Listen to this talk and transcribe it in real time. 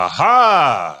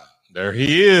Aha! There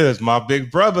he is, my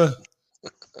big brother.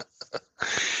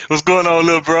 What's going on,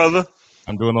 little brother?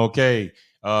 I'm doing okay.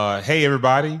 Hey,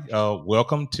 everybody.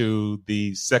 Welcome to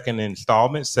the second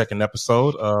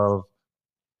episode of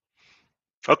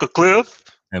Uncle Cliff.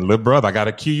 And Lil Brother. I got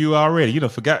to cue you already. You done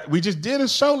forgot. We just did a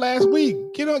show last week.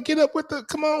 Get up with the.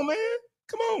 Come on, man.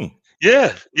 Come on.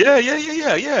 Yeah.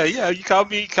 You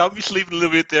caught me sleeping a little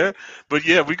bit there, but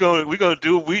yeah, we're gonna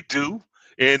do what we do,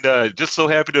 and just so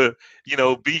happy to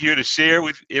be here to share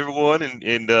with everyone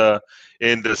and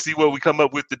see what we come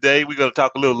up with today. We're gonna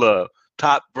talk a little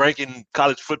top ranking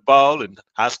college football and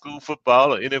high school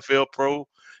football or NFL pro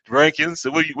rankings.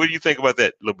 So what do you think about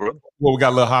that, little bro? Well, we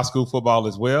got a little high school football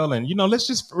as well, and let's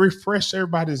just refresh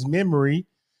everybody's memory.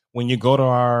 When you go to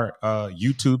our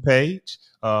YouTube page,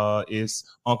 it's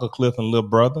Uncle Cliff and Lil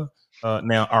Brother.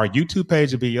 Now, our YouTube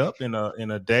page will be up in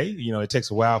a day. It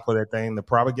takes a while for that thing to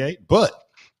propagate, but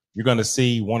you're going to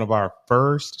see one of our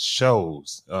first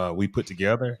shows we put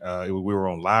together. We were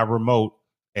on live remote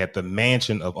at the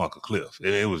mansion of Uncle Cliff.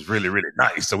 It was really, really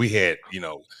nice. So we had,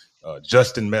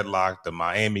 Justin Medlock, the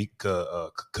Miami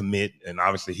commit, and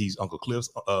obviously he's Uncle Cliff's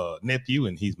nephew,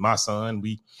 and he's my son.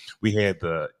 We had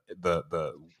the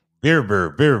very,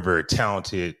 very, very, very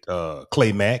talented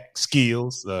Clay Mack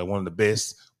Skills, one of the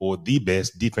best or the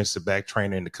best defensive back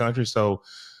trainer in the country. So,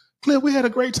 Cliff, we had a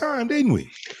great time, didn't we?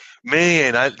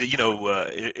 Man,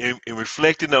 in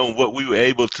reflecting on what we were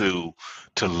able to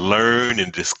learn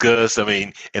and discuss,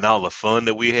 and all the fun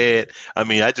that we had,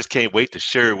 I just can't wait to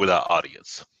share it with our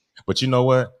audience. But you know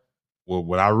what? Well,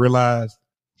 what I realized,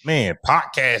 man,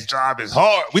 podcast job is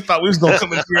hard. We thought we was going to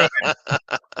come in here.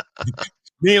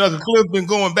 Me and Uncle Cliff been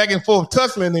going back and forth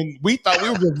tussling, and we thought we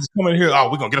were going to just come in here.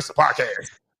 Oh, we're going to get us a podcast.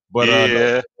 But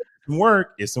yeah,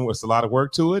 work. It's a lot of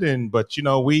work to it. But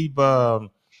we've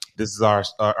this is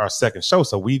our second show,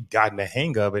 so we've gotten the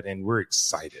hang of it, and we're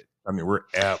excited. We're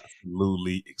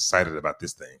absolutely excited about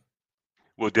this thing.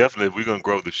 Well, definitely, we're going to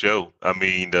grow the show.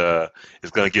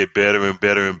 It's going to get better and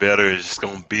better and better. It's just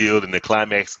going to build, and the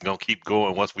climax is going to keep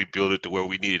going once we build it to where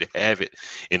we needed to have it,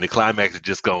 and the climax is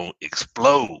just going to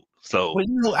explode. So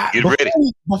get ready.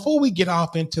 Before we get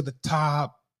off into the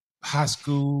top high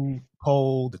school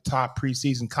poll, the top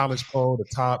preseason college poll, the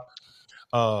top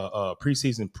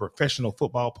preseason professional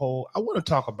football poll, I want to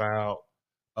talk about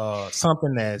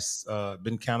something that's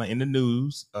been kind of in the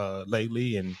news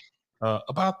lately, and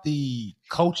about the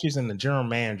coaches and the general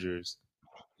managers.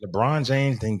 LeBron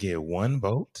James didn't get one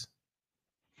vote.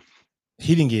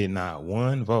 He didn't get not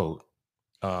one vote,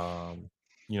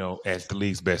 as the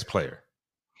league's best player.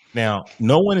 Now,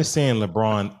 no one is saying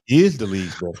LeBron is the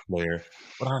league's best player,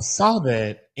 but I saw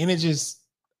that, and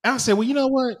I said, well, you know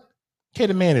what? Okay,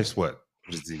 the man is what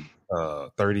is he?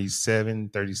 37,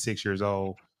 36 years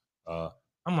old. I'm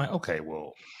like, okay,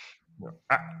 well,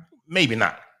 maybe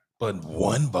not. But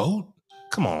one vote?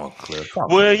 Come on, Cliff.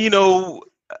 Well,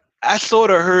 I sort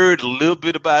of heard a little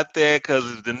bit about that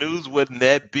because the news wasn't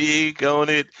that big on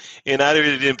it, and I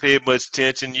really didn't pay much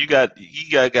attention. You got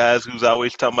guys who's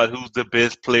always talking about who's the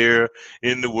best player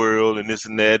in the world and this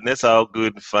and that, and that's all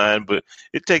good and fine, but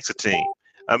it takes a team.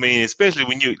 Especially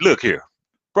when you look here.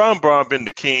 Braun been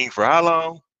the king for how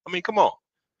long? Come on.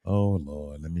 Oh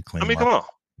Lord, let me clean. come on.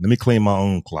 Let me clean my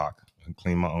own clock.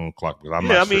 Clean my own clock.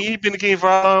 He's been the king for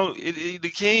how long?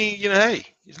 The king, hey,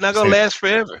 it's not gonna last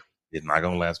forever. It's not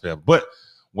gonna last forever. But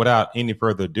without any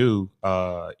further ado,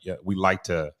 we like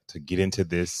to get into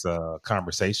this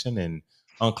conversation. And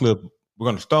Uncle Cliff, we're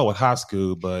gonna start with high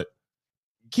school, but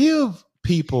give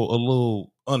people a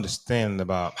little understanding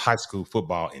about high school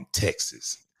football in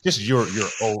Texas. Just your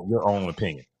own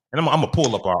opinion. And I'm gonna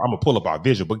pull up our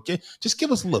visual, but just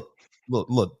give us a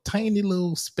look, tiny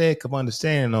little speck of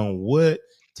understanding on what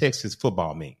Texas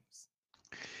football means.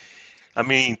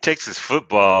 Texas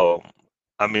football,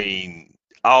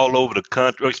 all over the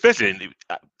country, especially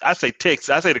I say Texas,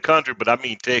 I say the country, but I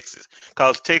mean Texas,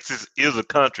 because Texas is a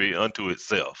country unto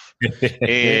itself.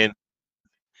 And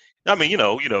just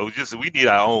we need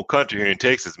our own country here in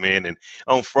Texas, man. And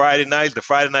on Friday nights, the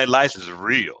Friday night lights is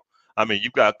real.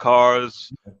 You've got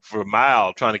cars for a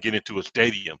mile trying to get into a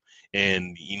stadium,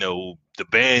 and the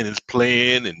band is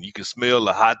playing, and you can smell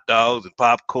the hot dogs and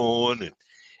popcorn,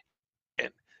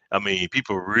 and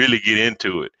people really get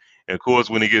into it. And of course,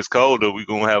 when it gets colder, we're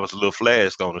gonna have us a little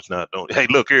flask on us now, don't we? Hey,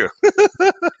 look here.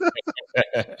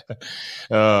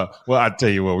 Well, I tell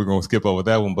you what, we're gonna skip over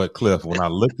that one. But Cliff, when I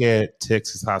look at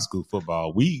Texas high school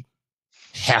football, we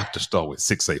have to start with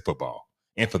 6A football.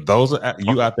 And for those of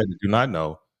you out there that do not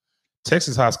know,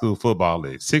 Texas high school football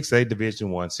is 6A Division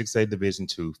I, 6A Division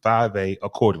II, 5A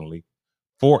accordingly,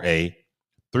 4A,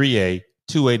 3A,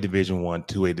 2A Division I,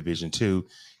 2A Division II,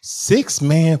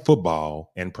 6-man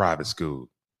football, and private school.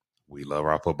 We love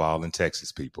our football in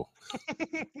Texas, people.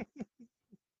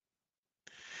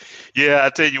 Yeah, I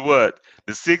tell you what,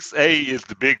 the 6A is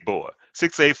the big boy.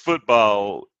 6A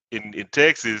football in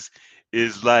Texas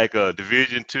is like a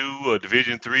Division II or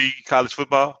Division III college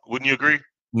football. Wouldn't you agree,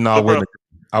 No, bro?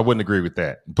 I wouldn't agree with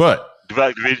that. But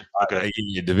Division. Okay.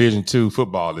 Division II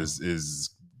football is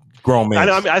grown I men.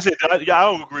 know. I mean, I said I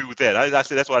don't agree with that. I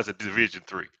said that's why I said Division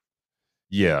III.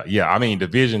 Yeah. I mean,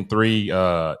 Division III,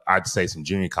 I'd say some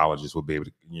junior colleges will be able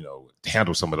to,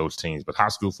 handle some of those teams. But high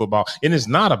school football, and it's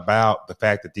not about the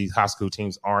fact that these high school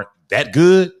teams aren't that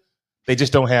good. They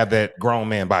just don't have that grown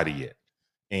man body yet.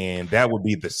 And that would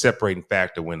be the separating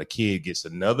factor when a kid gets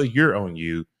another year on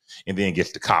you and then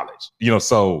gets to college.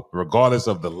 So regardless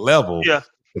of the level, Yeah.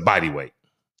 the body weight,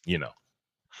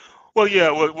 Well, yeah.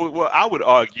 Well, I would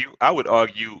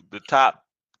argue the top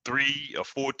 3 or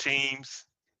 4 teams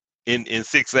in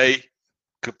 6A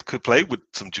could play with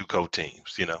some JUCO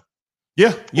teams.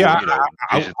 Yeah. Or,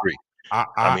 Division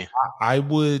III. I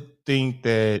would think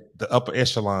that the upper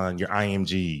echelon, your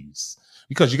IMGs,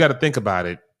 because you got to think about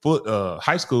it.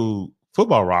 High school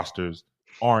football rosters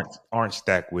aren't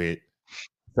stacked with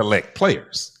select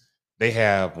players. They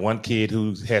have one kid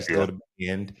who has to go to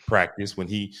end practice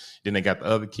then they got the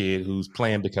other kid who's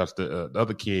playing because the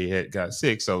other kid got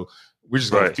sick. So we're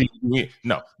just going to feed you in.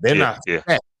 No, they're not. Yeah.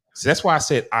 So that's why I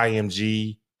said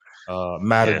IMG,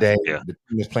 Matter Day, the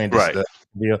team is playing this stuff.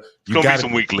 You got to be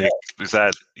some weak links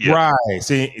besides. Yeah. Right.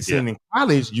 See, in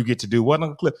college, you get to do what,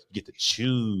 Uncle Cliff? You get to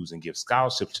choose and give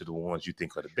scholarships to the ones you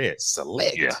think are the best.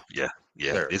 Select. Yeah.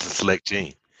 It's a select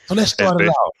team. So let's start it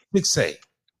out.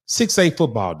 6A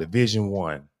football, Division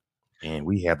I. And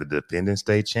we have the defending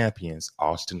state champions,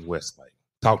 Austin Westlake.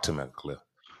 Talk to me, Uncle Cliff.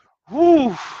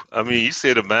 Whew. I mean, you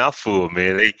said a mouthful,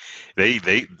 man. They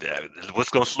what's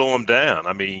going to slow them down?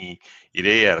 I mean,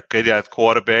 they got a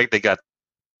quarterback. They got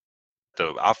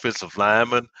the offensive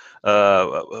lineman.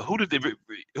 Who did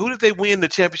they win the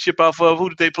championship off of? Who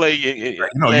did they play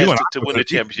to win the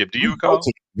championship? Do you recall?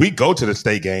 We go to the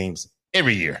state games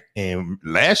every year, and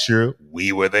last year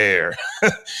we were there.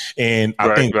 And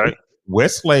I think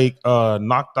Westlake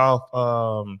knocked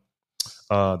off.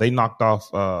 They knocked off.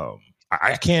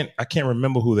 I can't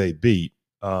remember who they beat.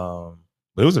 But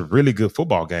it was a really good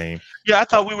football game. Yeah, I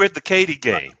thought we were at the Katy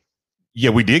game. Yeah,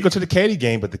 we did go to the Katy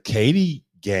game, but the Katy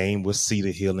game was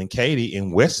Cedar Hill and Katy,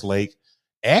 and Westlake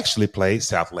actually played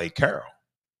South Lake Carroll.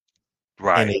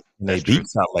 Right. And they beat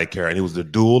South Lake Carroll, and it was the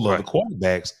duel of the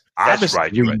quarterbacks. That's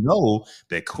right. We know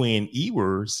that Quinn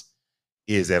Ewers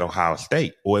is at Ohio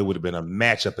State, or it would have been a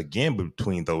matchup again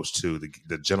between those two,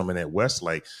 the gentleman at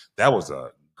Westlake. That was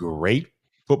a great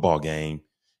football game,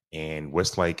 and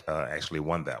Westlake actually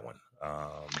won that one.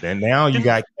 Then now you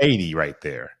got Katy right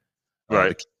there.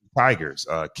 Right. The Tigers.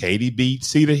 Katy beat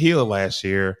Cedar Hill last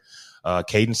year.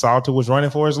 Caden Salter was running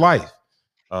for his life.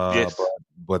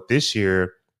 But this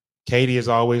year, Katy is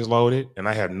always loaded, and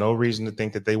I have no reason to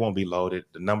think that they won't be loaded.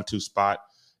 The number 2 spot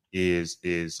is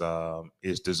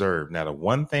deserved. Now, the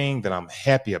one thing that I'm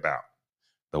happy about,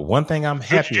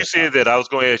 You said that I was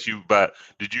going to ask you about.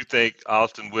 Did you think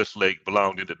Austin Westlake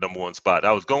belonged in the number 1 spot?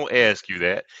 I was going to ask you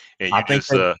that, and I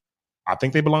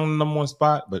think they belong in the number 1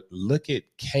 spot. But look at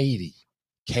Katy.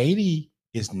 Katy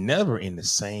is never in the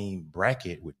same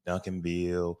bracket with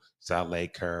Duncanville, South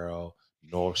Lake Carroll,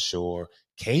 North Shore.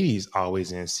 Katie's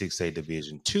always in 6A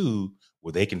Division II,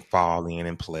 where they can fall in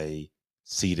and play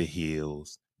Cedar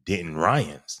Hills, Denton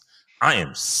Ryans. I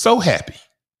am so happy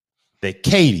that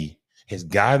Katy has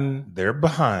gotten their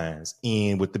behinds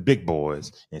in with the big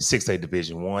boys in 6A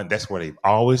Division I. That's where they've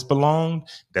always belonged.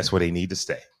 That's where they need to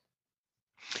stay.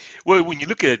 Well, when you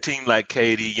look at a team like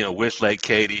Katy, Westlake,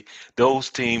 Katy,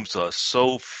 those teams are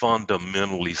so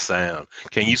fundamentally sound.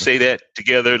 Can you say that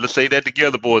together? Let's say that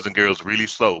together, boys and girls, really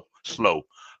slow.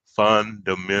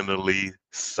 Fundamentally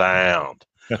sound.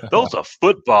 Those are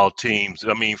football teams.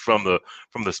 I mean, from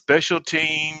the special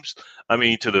teams, I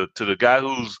mean, to the guy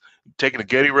who's taking a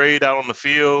Gatorade out on the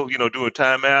field, doing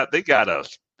timeout, they got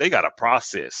a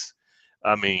process.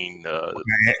 I mean,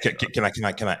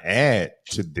 can I add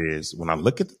to this? When I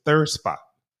look at the 3rd spot,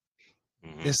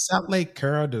 is South Lake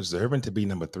Carroll deserving to be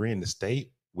number 3 in the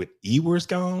state with Ewers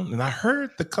gone? And I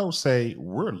heard the coach say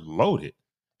we're loaded,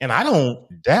 and I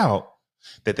don't doubt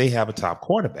that they have a top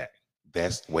quarterback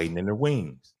that's waiting in their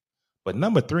wings. But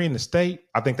number 3 in the state,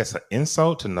 I think that's an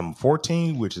insult to number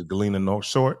 14, which is Galena North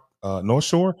Shore. I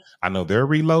know they're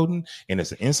reloading, and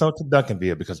it's an insult to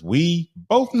Duncanville because we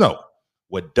both know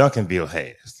what Duncanville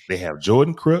has. They have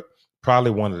Jordan Crook,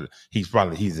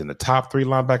 he's in the top 3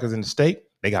 linebackers in the state.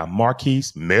 They got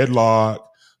Marquise Medlock,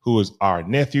 who is our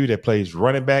nephew that plays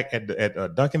running back at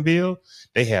Duncanville.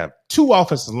 They have 2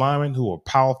 offensive linemen who are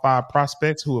Power 5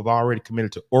 prospects who have already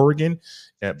committed to Oregon.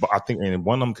 I think, and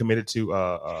one of them committed to,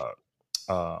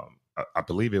 I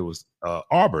believe it was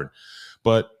Auburn.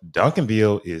 But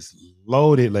Duncanville is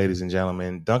loaded, ladies and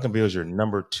gentlemen. Duncanville is your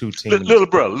number 2 team. Little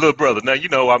brother. Now, you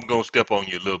know I'm going to step on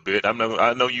you a little bit. I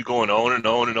know you're going on and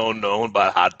on and on and on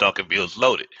about how Duncanville's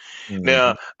loaded. Mm-hmm.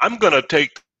 Now, I'm going to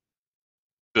take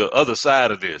the other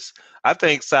side of this. I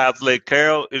think South Lake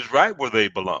Carroll is right where they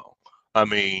belong. I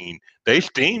mean, they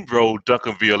steamrolled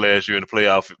Duncanville last year in the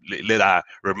playoff. Let I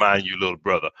remind you, little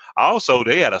brother. Also,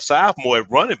 they had a sophomore at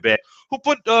running back who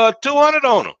put 200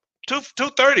 on him,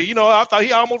 230. You know, I thought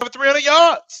he almost over 300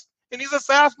 yards, and he's a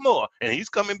sophomore, and he's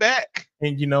coming back.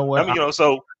 And you know what? I mean,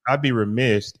 so I'd be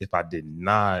remiss if I did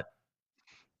not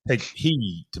take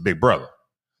heed to Big Brother,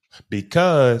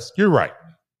 because you're right.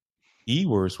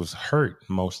 Ewers was hurt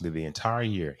mostly the entire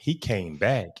year. He came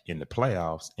back in the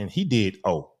playoffs and he did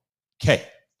okay.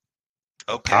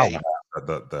 Okay.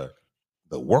 The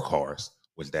workhorse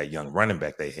was that young running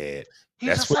back they had.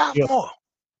 He's a sophomore.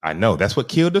 I know. That's what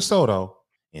killed DeSoto,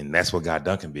 and that's what got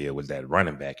Duncanville was that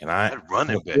running back. And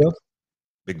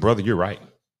Big Brother, you're right.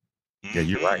 Mm-hmm. Yeah,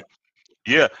 you're right.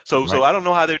 Yeah, so I don't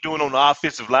know how they're doing on the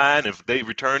offensive line, if they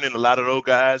returning a lot of those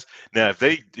guys. Now, if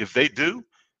they do,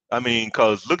 I mean,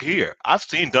 because look here, I've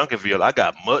seen Duncanville. I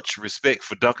got much respect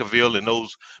for Duncanville and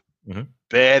those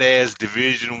badass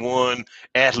Division I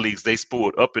athletes they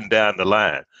sport up and down the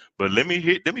line. But let me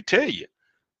tell you,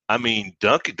 I mean,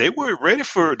 they were ready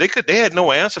for they had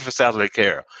no answer for South Lake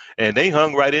Carroll, and they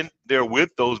hung right in there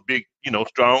with those big,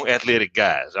 strong athletic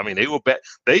guys. I mean, they were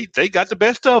they got the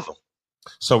best of them.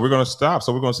 So we're gonna stop.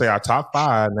 So we're gonna say our top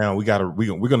 5 now. We're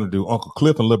gonna do Uncle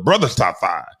Cliff and Lil Brother's top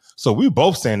 5. So we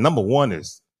both saying number 1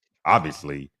 is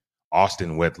obviously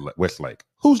Austin Westlake.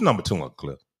 Who's number 2, Uncle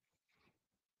Cliff?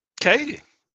 Katy.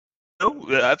 No,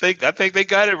 I think they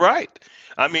got it right.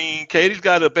 I mean, Katy's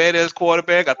got a badass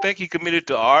quarterback. I think he committed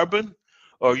to Auburn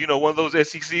or one of those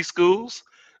SEC schools.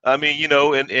 I mean,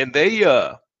 and they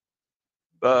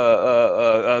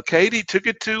Katy took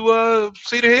it to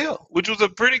Cedar Hill, which was a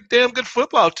pretty damn good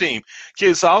football team.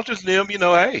 Kid Salters and them,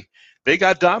 hey, they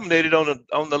got dominated on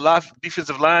the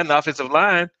defensive line, the offensive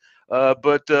line.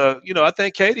 But I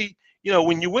think Katy,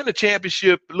 when you win a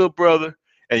championship, little brother,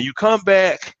 and you come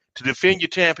back to defend your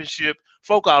championship,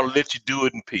 folk ought to let you do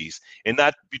it in peace and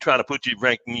not be trying to put you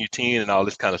ranked in your 10 and all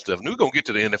this kind of stuff. And we're gonna get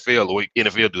to the NFL, the way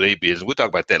NFL do their business. We'll talk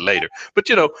about that later. But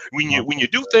when you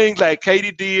do things like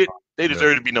Katy did, they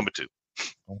deserve to be number 2.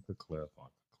 Uncle Cliff.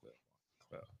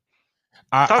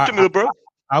 Talk to me, bro.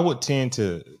 I would tend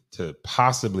to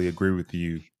possibly agree with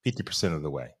you 50% of the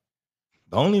way.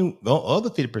 The other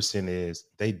 50% is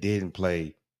they didn't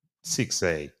play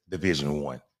 6A Division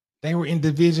I. They were in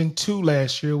Division II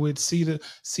last year with Cedar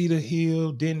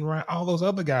Hill, Denton Ryan, all those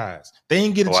other guys. They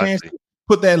didn't get a chance to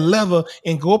put that lever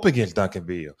and go up against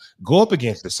Duncanville, go up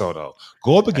against DeSoto,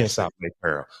 go up against South Lake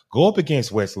Carroll, go up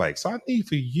against Westlake. So I need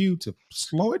for you to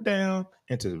slow it down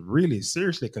and to really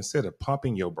seriously consider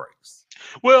pumping your brakes.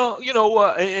 Well,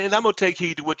 and I'm going to take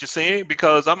heed to what you're saying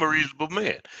because I'm a reasonable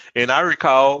man. And I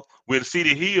recall when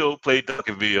Cedar Hill played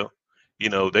Duncanville,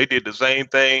 they did the same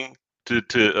thing to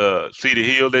Cedar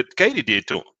Hill that Katy did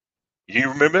to him. You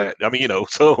remember that? I mean,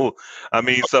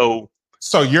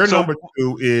 So your number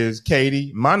 2 is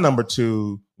Katy. My number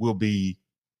 2 will be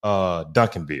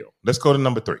Duncanville. Let's go to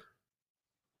number 3.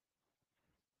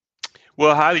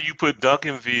 Well, how do you put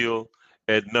Duncanville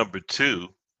at number 2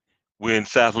 when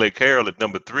South Lake Carroll at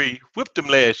number 3 whipped them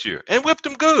last year and whipped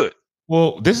them good?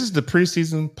 Well, this is the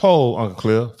preseason poll, Uncle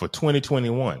Cliff, for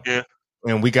 2021. Yeah.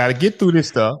 And we got to get through this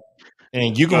stuff.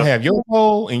 And you're going to have your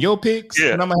poll and your picks.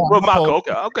 Yeah. And I'm going to have my poll.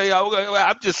 Okay.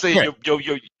 I'm just saying,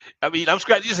 I mean, I'm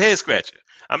just head scratcher.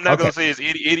 I'm not going to say it's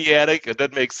idiotic. It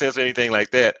doesn't make sense or anything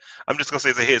like that. I'm just going to say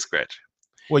it's a head scratcher.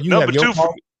 Well, you have your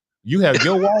wall. You have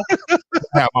your wall.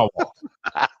 I have my wall.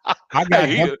 I got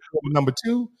number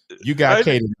 2. You got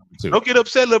Katy number 2. Don't get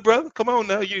upset, little brother. Come on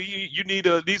now. You need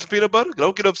some peanut butter.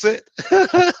 Don't get upset.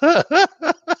 I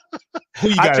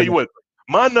tell you what,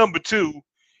 my number 2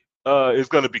 is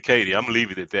going to be Katy. I'm going to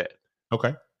leave it at that.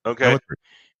 Okay.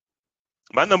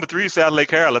 My number 3 is South Lake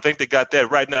Carroll. I think they got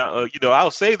that right now. I'll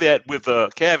say that with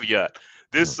a caveat.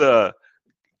 This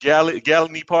Gallagher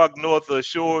Park North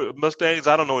Shore Mustangs,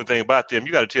 I don't know anything about them.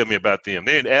 You got to tell me about them.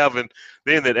 They're in Alvin.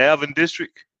 They're in that Alvin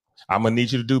district. I'm going to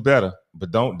need you to do better,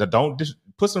 but don't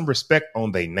put some respect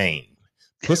on their name.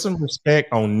 Put some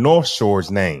respect on North Shore's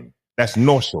name. That's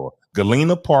North Shore.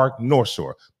 Galena Park, North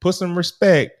Shore. Put some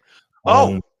respect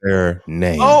on their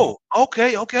name. Oh,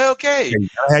 okay. How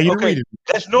you to read it?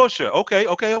 That's North Shore. Okay.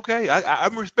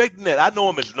 I'm respecting that. I know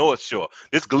them as North Shore.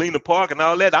 This Galena Park and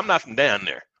all that. I'm not from down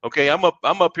there. Okay, I'm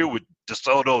up here with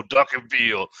DeSoto,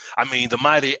 Duncanville. I mean, the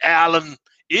mighty Allen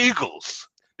Eagles.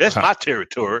 That's my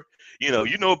territory. You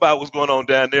know about what's going on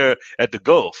down there at the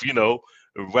Gulf.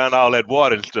 Around all that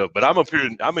water and stuff. But I'm up here.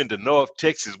 I'm in the North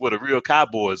Texas, where the real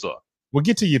Cowboys are. Well,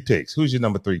 get to your picks. Who's your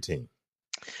number 3 team?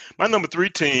 My number 3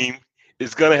 team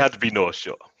is gonna have to be North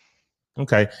Shore.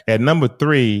 Okay, at number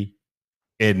three,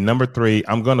 I'm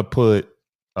gonna put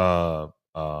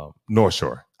North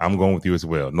Shore. I'm going with you as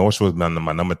well. North Shore is my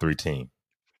number 3 team.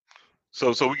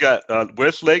 So we got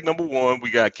Westlake number 1. We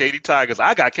got Katy Tigers.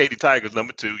 I got Katy Tigers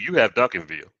number 2. You have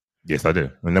Duncanville. Yes, I do.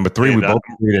 And number 3, we both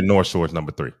agreed that North Shore is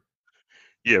number 3.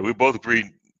 Yeah, we both agreed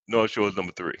North Shore is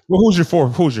number 3. Well, who's your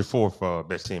fourth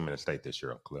best team in the state this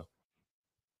year, Uncle Cliff?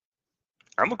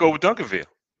 I'm gonna go with Duncanville.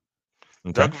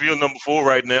 Okay. Duncanville number 4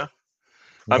 right now. Okay.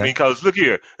 I mean, because look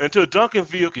here, until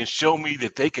Duncanville can show me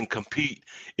that they can compete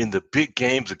in the big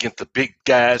games against the big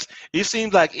guys, it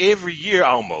seems like every year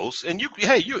almost, and you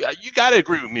got to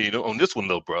agree with me on this one,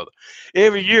 little brother.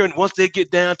 Every year, and once they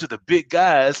get down to the big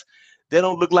guys, they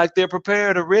don't look like they're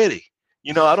prepared or ready.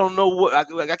 I don't know what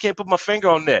I can't put my finger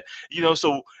on that.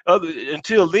 So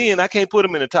until then, I can't put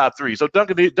them in the top 3. So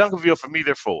Duncanville for me,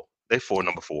 they're 4.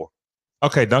 Number 4.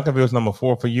 Okay, Duncanville's number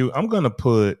 4 for you. I'm gonna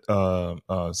put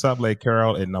South Lake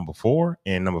Carroll at number 4,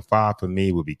 and number 5 for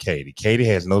me would be Katy. Katy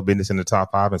has no business in the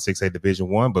top 5 in 6A Division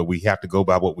 1, but we have to go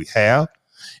by what we have,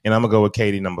 and I'm gonna go with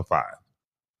Katy number 5.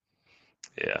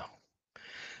 Yeah.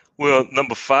 Well,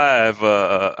 number 5,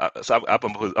 so I'm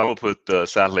gonna put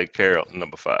South Lake Carroll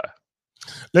number 5.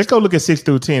 Let's go look at 6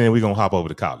 through 10, and we're gonna hop over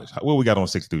to college. What we got on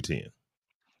 6 through 10?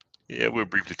 Yeah, we'll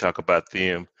briefly talk about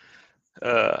them.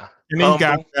 And these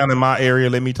guys down in my area,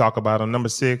 let me talk about them. Number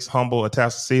 6, Humble,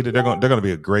 Atascocita. They're gonna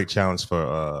be a great challenge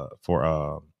for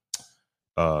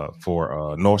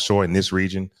North Shore in this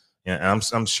region. And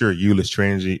I'm sure Euless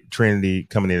Trinity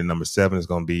coming in at number 7 is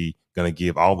gonna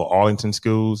give all the Arlington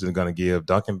schools and gonna give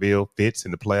Duncanville fits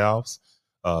in the playoffs.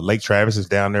 Lake Travis is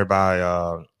down there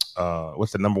by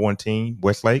what's the number 1 team?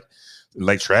 Westlake.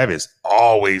 Lake Travis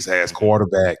always has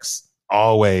quarterbacks.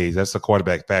 Always. That's a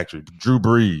quarterback factory. Drew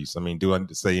Brees. I mean, do I need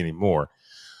to say any more?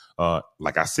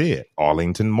 Like I said,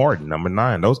 Arlington Martin, number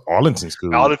 9. Those Arlington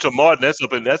schools. Arlington Martin,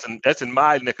 that's in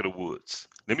my neck of the woods.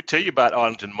 Let me tell you about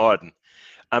Arlington Martin.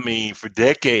 I mean, for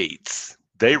decades,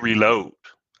 they reload.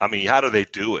 I mean, how do they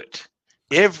do it?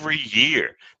 Every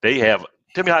year they have.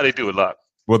 Tell me how they do it, Locke.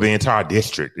 Well, the entire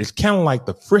district. It's kind of like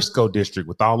the Frisco district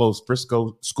with all those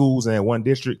Frisco schools in one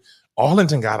district.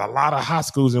 Arlington got a lot of high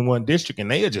schools in one district,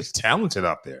 and they are just talented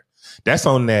up there. That's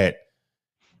on that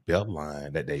belt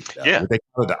line that they call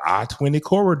it the I-20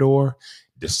 corridor.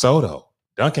 DeSoto,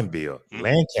 Duncanville,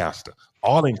 Lancaster,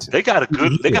 Arlington. They got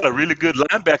a really good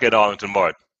linebacker at Arlington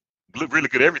Martin. Really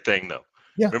good everything though.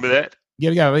 Yeah, remember that?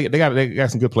 Yeah, they got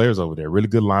some good players over there. Really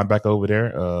good linebacker over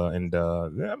there. I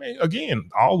mean, again,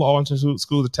 all the Arlington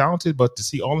schools are talented, but to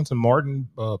see Arlington Martin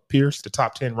pierce the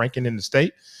top 10 ranking in the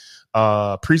state.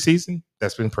 Preseason,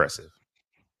 that's been impressive.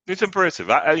 It's impressive.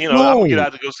 I'm gonna get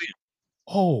out to go see it.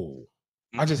 Oh,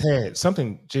 I just had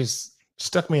something just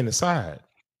stuck me in the side.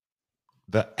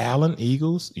 The Allen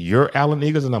Eagles, your Allen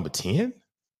Eagles are number 10.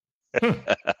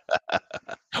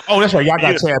 Oh, that's right. Y'all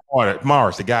got Chad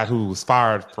Morris, the guy who was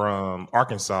fired from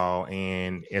Arkansas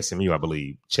and SMU, I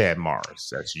believe. Chad Morris,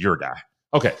 that's your guy.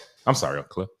 Okay, I'm sorry,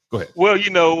 Uncle Cliff. Go ahead.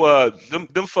 Well,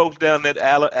 them folks down that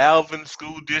Alvin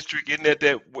School District, isn't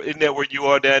that where you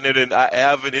are down there in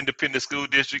Alvin Independent School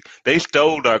District? They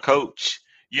stole our coach.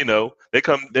 They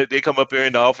come up here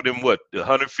and offer them what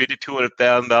 $150,000,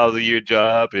 $200,000 a year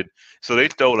job, and so they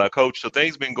stole our coach. So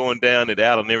things been going down at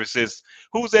Allen ever since.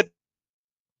 Who was that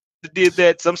did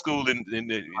that? Some school in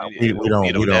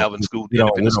Alvin School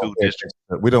Independent School District.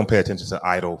 We don't pay attention to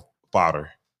idle fodder.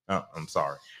 I'm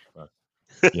sorry.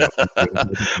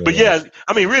 But yeah,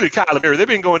 I mean, really, Kyler Murray. They've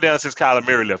been going down since Kyler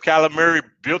Murray left. Kyler Murray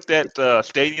built that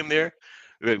stadium there.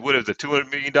 What is it, $200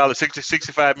 million,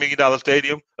 $65 million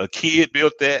stadium? A kid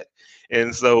built that,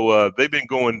 and so they've been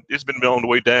going. It's been on the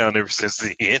way down ever since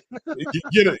then.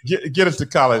 Get us to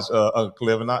college, Uncle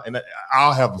Cliff, and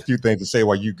I'll have a few things to say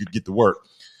while you could get to work.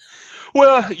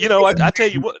 Well, I tell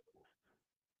you what.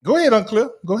 Go ahead, Uncle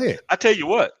Cliff. Go ahead. I tell you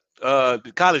what.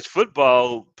 The college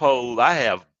football poll, I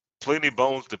have plenty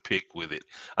bones to pick with it.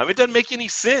 I mean, it doesn't make any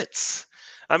sense.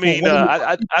 I mean,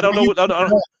 I don't know what.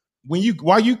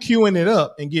 While you queuing it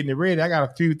up and getting it ready, I got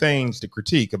a few things to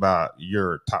critique about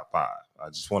your top 5. I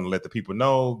just want to let the people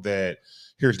know that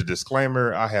here's the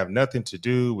disclaimer. I have nothing to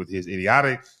do with his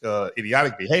idiotic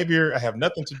behavior. I have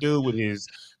nothing to do with his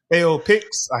failed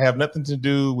picks. I have nothing to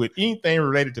do with anything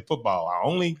related to football. I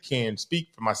only can speak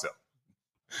for myself.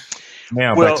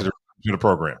 Now back to the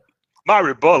program. My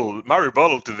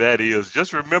rebuttal to that is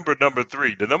just remember number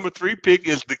 3. The number 3 pick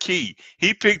is the key.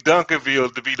 He picked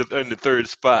Duncanville to be in the 3rd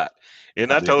spot,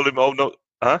 and I told him, "Oh no,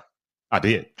 huh?" I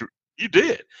did. You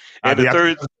did. And the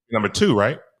 3rd, number 2,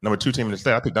 right? Number 2 team in the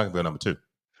state. I picked Duncanville number 2.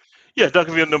 Yeah,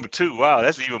 Duncanville number 2. Wow,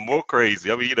 that's even more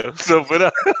crazy. I mean, so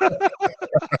but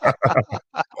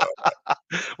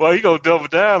well, he gonna double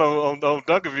down on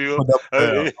Duncanville.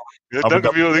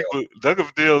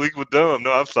 Duncanville equal dumb.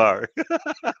 No, I'm sorry.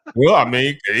 Well, I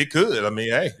mean, it could. I mean,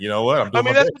 hey, you know what? That's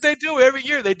best. What they do every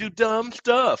year. They do dumb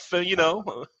stuff, and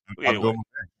Anyway.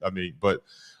 I mean, but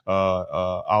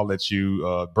I'll let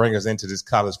you bring us into this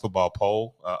college football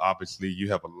poll. Obviously, you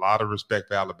have a lot of respect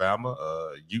for Alabama.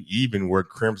 You even wear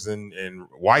crimson and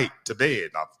white to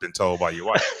bed. I've been told by your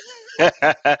wife.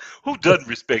 Who doesn't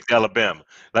respect Alabama?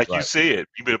 Like you said,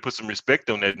 you better put some respect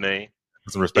on that name.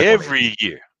 Put some respect every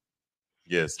year.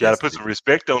 Yes, got to put some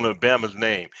respect on Alabama's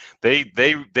name. They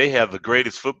have the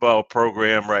greatest football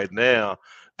program right now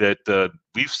that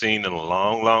we've seen in a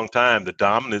long, long time. The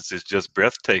dominance is just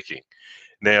breathtaking.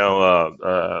 Now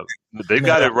they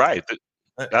got it right.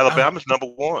 Alabama's number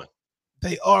 1.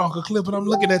 They are, Uncle Cliff, but I'm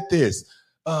looking at this.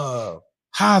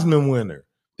 Heisman winner,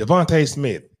 Devontae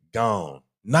Smith, gone.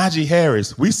 Najee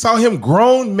Harris, we saw him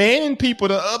grown man people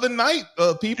the other night.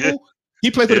 He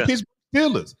played for the Pittsburgh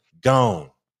Steelers, gone.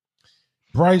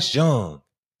 Bryce Young,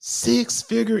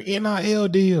 6-figure NIL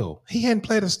deal. He hadn't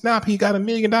played a snap. He got $1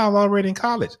 million already in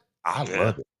college. I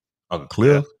love it. Uncle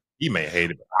Cliff, he may hate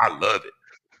it, but I love it.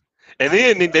 And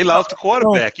then they lost the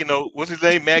quarterback. What's his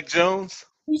name? Mac Jones.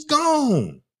 He's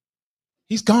gone.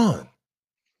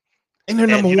 And they're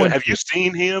number 1. Have you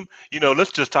seen him?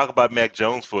 Let's just talk about Mac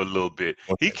Jones for a little bit.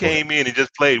 He came in and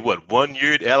just played 1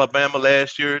 year at Alabama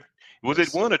last year. Was it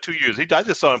 1 or 2 years? I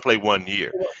just saw him play 1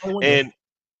 year.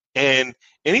 And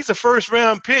he's a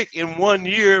first-round pick in 1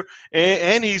 year,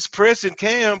 and he's pressing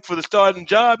Cam for the starting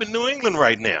job in New England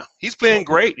right now. He's playing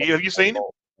great. Have you seen him?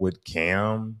 With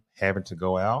Cam having to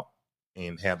go out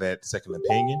and have that second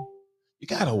opinion, you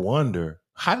got to wonder,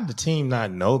 how did the team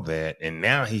not know that? And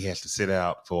now he has to sit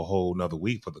out for a whole nother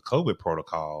week for the COVID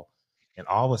protocol. And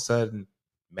all of a sudden,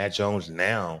 Matt Jones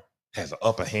now has an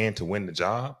upper hand to win the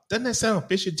job. Doesn't that sound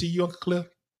fishy to you, Uncle Cliff?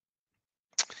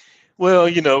 Well,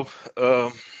 I'm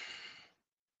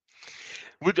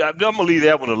gonna leave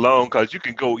that one alone because you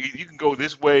can go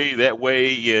this way, that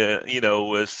way.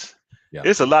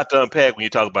 It's a lot to unpack when you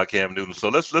talk about Cam Newton. So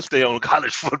let's stay on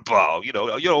college football.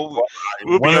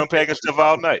 We'll be unpacking stuff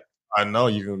all night. I know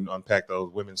you can unpack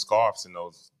those women's scarves and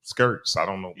those skirts. I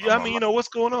don't know. Yeah, what's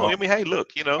going on? Hey,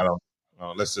 look,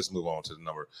 let's just move on to the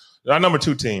number. Our number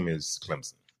 2 team is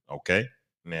Clemson. Okay.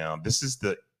 Now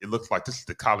it looks like this is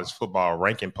the college football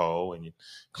ranking poll, and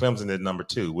Clemson is number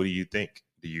 2. What do you think?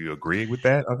 Do you agree with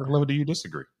that, Uncle Cliff, or do you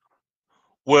disagree?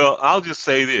 Well, I'll just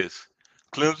say this.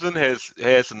 Clemson has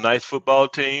had some nice football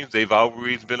teams. They've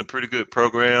always been a pretty good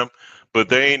program, but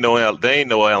they ain't no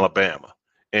Alabama.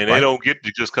 And they don't get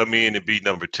to just come in and be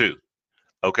number 2.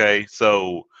 Okay,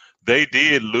 so they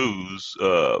did lose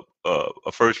a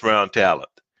first-round talent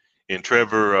in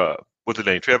Trevor. What's his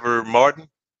name? Trevor Martin?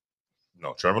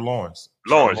 No, Trevor Lawrence.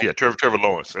 Trevor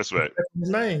Lawrence. That's right. His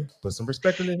name. Put some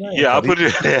respect in his name. Yeah, I'll put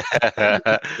it.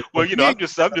 Well, I'm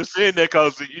just saying that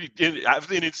because I've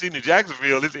seen in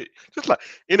Jacksonville. It's just like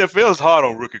NFL is hard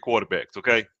on rookie quarterbacks.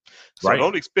 Okay, so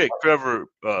don't expect Trevor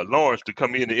Lawrence to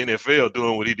come in the NFL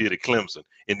doing what he did at Clemson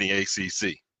in the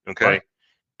ACC. Okay,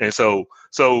 and so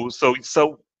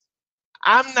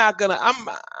I'm not gonna.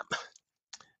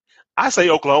 I say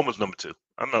Oklahoma's number 2.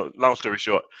 Long story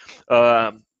short.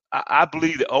 I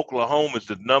believe that Oklahoma is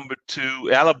the number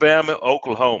 2. Alabama,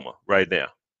 Oklahoma right now.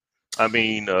 I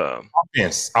mean,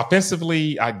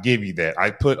 offensively, I give you that.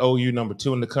 I put OU number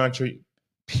 2 in the country,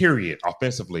 period.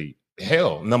 Offensively,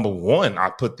 hell, number 1, I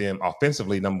put them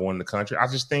offensively number 1 in the country. I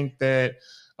just think that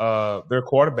their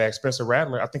quarterback, Spencer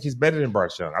Rattler, I think he's better than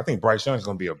Bryce Young. I think Bryce Young is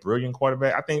going to be a brilliant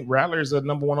quarterback. I think Rattler is a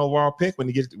number 1 overall pick when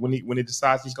he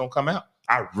decides he's going to come out.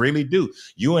 I really do.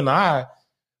 You and I,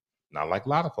 not like a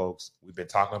lot of folks, we've been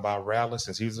talking about Rattler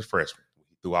since he was a freshman.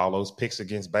 He threw all those picks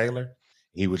against Baylor.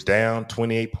 He was down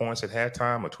 28 points at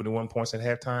halftime or 21 points at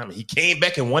halftime. And he came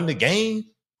back and won the game.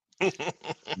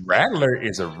 Rattler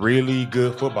is a really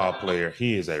good football player.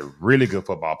 He is a really good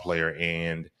football player.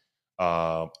 And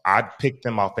I'd pick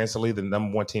them offensively, the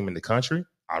number 1 team in the country.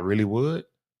 I really would.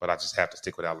 but I just have to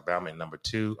stick with Alabama at number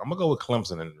 2. I'm gonna go with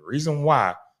Clemson, and the reason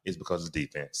why is because of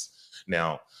defense.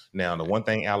 Now, the one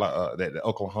thing that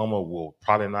Oklahoma will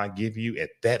probably not give you at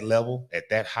that level, at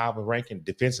that high of a ranking,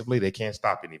 defensively, they can't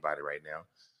stop anybody right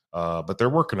now. But they're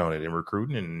working on it in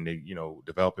recruiting and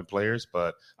developing players.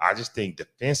 But I just think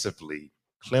defensively,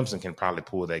 Clemson can probably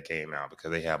pull that game out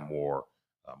because they have more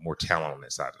talent on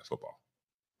that side of the football.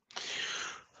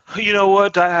 You know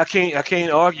what? I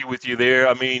can't argue with you there.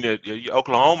 I mean,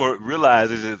 Oklahoma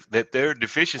realizes that their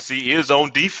deficiency is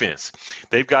on defense.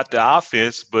 They've got the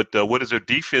offense, but what is their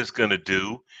defense going to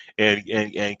do? And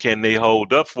can they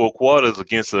hold up 4 quarters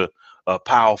against a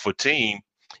powerful team?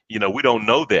 We don't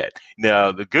know that.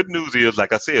 Now, the good news is,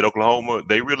 like I said, Oklahoma,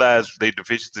 they realize their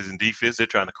deficiencies in defense. They're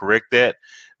trying to correct that.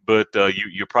 But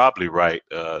you're probably right.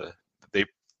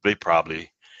 They probably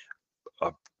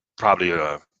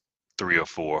are 3 or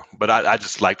 4, but I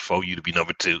just like for you to be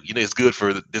number 2. It's good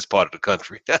for this part of the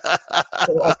country.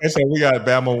 Okay, so we got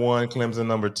Bama 1, Clemson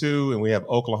number 2, and we have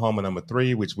Oklahoma number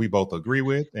 3, which we both agree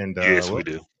with. And yes, we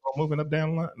do. Moving up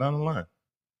down the line.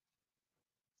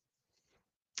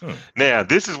 Now,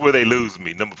 this is where they lose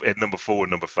me at number 4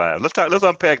 and number 5. Let's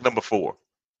unpack number 4.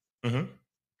 Mm-hmm.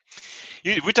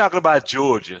 We're talking about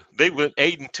Georgia. They went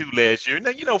 8-2 last year.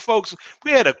 Now, folks, we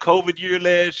had a COVID year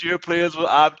last year. Players were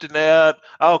opting out.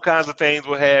 All kinds of things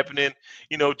were happening.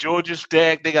 Georgia's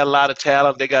stacked. They got a lot of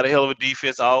talent. They got a hell of a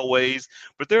defense always.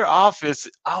 But their offense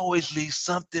always leaves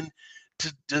something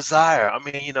to desire. I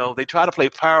mean, they try to play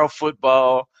power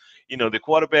football. The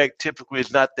quarterback typically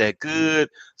is not that good.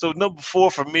 So number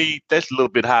 4 for me, that's a little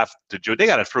bit high to Georgia. They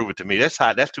got to prove it to me. That's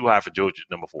high. That's too high for Georgia,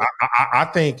 number 4. I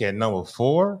think at number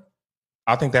 4,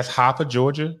 I think that's high for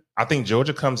Georgia. I think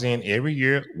Georgia comes in every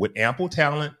year with ample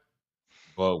talent,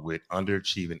 but with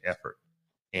underachieving effort.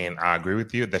 And I agree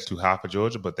with you. That's too high for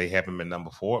Georgia, but they haven't been number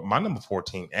 4. My number 4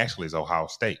 team actually is Ohio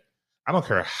State. I don't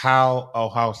care how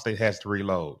Ohio State has to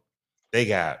reload. They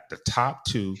got the top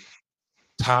 2,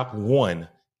 top 1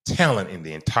 talent in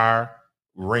the entire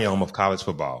realm of college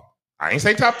football. I ain't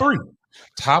say top 3.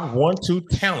 Top 1, 2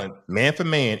 talent, man for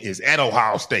man, is at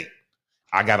Ohio State.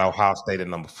 I got Ohio State at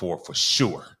number 4 for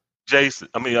sure. Jason,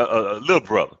 Lil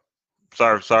Brother.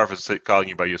 Sorry for calling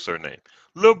you by your surname.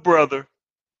 Lil Brother,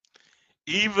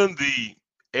 even the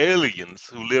aliens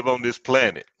who live on this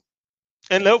planet,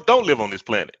 and don't live on this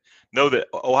planet, know that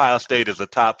Ohio State is a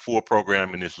top 4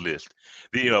 program in this list.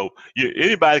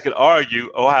 Anybody could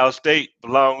argue Ohio State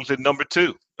belongs at number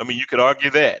 2. I mean, you could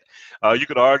argue that. You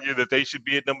could argue that they should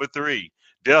be at number 3.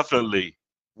 Definitely,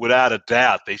 without a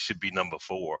doubt, they should be number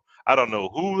 4. I don't know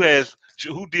who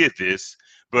did this,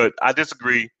 but I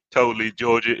disagree totally.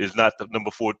 Georgia is not the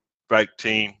number 4 ranked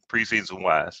team preseason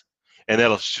wise, and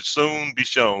that'll soon be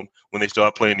shown when they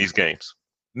start playing these games.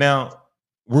 Now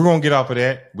we're gonna get off of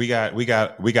that. We got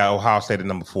Ohio State at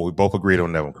number 4. We both agreed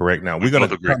on that one, correct? Now we're gonna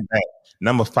come back.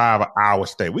 Number 5, Iowa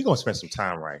State. We're gonna spend some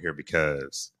time right here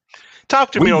because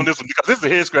talk to me on this one because this is a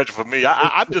head scratcher for me.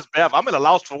 I'm just baffled. I'm at a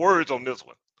loss for words on this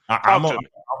one.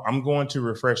 I'm going to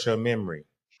refresh your memory.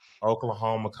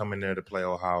 Oklahoma coming there to play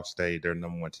Ohio State. They're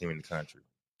number 1 team in the country.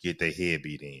 Get their head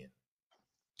beat in.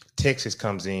 Texas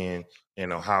comes in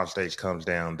and Ohio State comes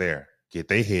down there. Get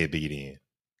their head beat in.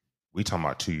 We talking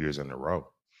about 2 years in a row.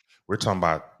 We're talking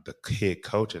about the head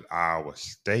coach at Iowa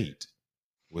State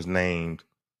was named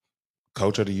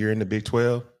Coach of the Year in the Big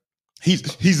 12.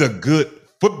 He's a good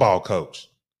football coach.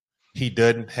 He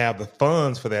doesn't have the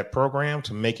funds for that program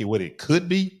to make it what it could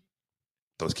be.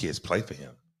 Those kids play for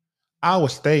him. Iowa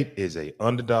State is a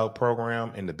underdog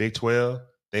program in the Big 12.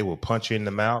 They will punch you in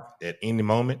the mouth at any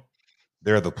moment.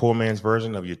 They're the poor man's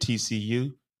version of your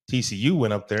TCU. TCU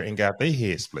went up there and got their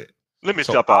head split. Let me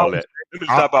stop all that. Let me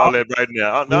stop all that right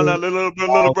now. No,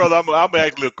 little brother, I'm acting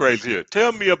a little crazy here.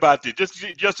 Tell me about this.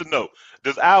 Just to know,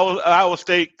 does Iowa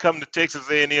State come to Texas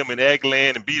A&M and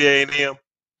Aggieland and beat A&M?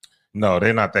 No,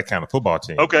 they're not that kind of football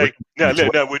team. Okay. Now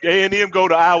would A&M go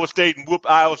to Iowa State and whoop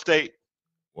Iowa State?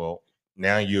 Well,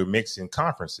 now you're mixing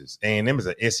conferences. A&M is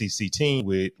an SEC team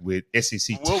with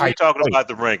SEC type. What are we talking about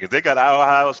the rankings? They got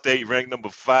Ohio State ranked number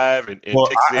 5 and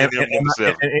Texas A&M number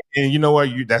 7. And you know what?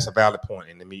 That's a valid point.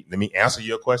 And let me answer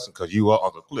your question because you are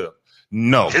Uncle Cliff.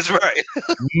 No, that's right.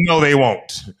 No, they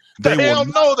won't. They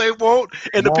won't.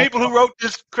 And the people who wrote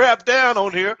this crap down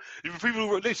on here, people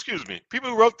who wrote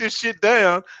this shit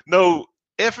down know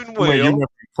effing well. You went from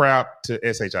crap to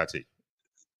SHIT.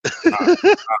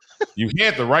 You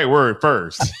had the right word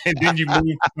first, and then you moved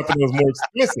to something that was more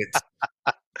explicit.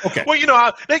 Okay. Well,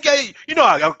 how they gave,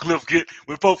 how Uncle Cliff get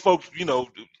when folks, Uncle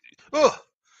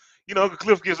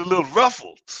Cliff gets a little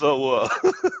ruffled. So,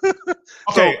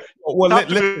 okay.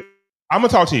 I'm gonna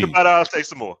talk to you about I'll say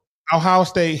some more. Ohio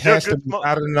State They're has to good. be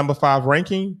out of the number 5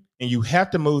 ranking, and you have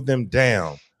to move them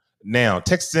down. Now,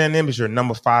 Texas A&M is your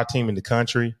number 5 team in the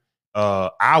country.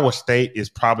 Iowa State is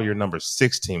probably your number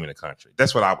 6 team in the country.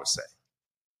 That's what I would say.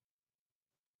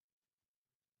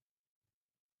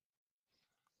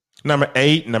 Number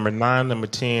 8, number 9, number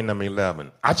 10, number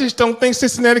 11. I just don't think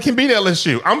Cincinnati can beat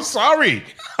LSU. I'm sorry.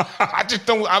 I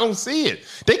don't see it.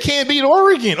 They can't beat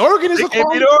Oregon. Oregon is They a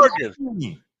can't beat quality Oregon.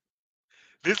 team.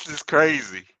 This is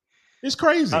crazy. It's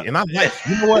crazy. And I like,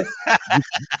 you know what?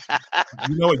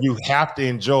 You know what? You have to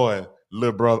enjoy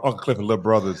Lil Brother, Uncle Cliff and Lil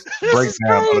Brother's This is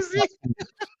breakdown. crazy.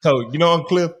 So, you know, Uncle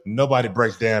Cliff, nobody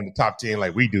breaks down the top 10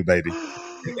 like we do, baby.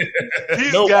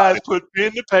 These Nobody. guys put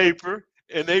pen to paper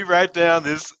and they write down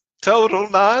this total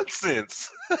nonsense.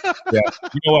 Yeah.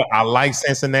 You know what? I like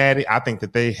Cincinnati. I think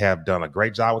that they have done a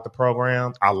great job with the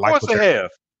program. I like Of course they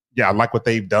have. Yeah, I like what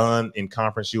they've done in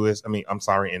Conference US. In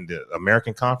the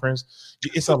American Conference.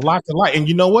 It's a lot to like. And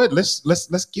you know what?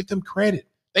 Let's give them credit.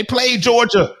 They played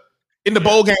Georgia in the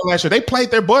bowl game last year. They played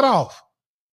their butt off.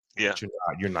 Yeah.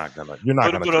 You're not gonna.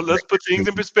 But let's put things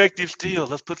in perspective still.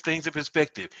 Let's put things in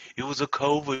perspective. It was a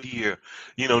COVID year.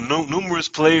 You know, numerous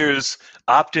players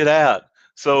opted out.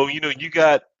 So, you know, you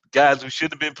got guys who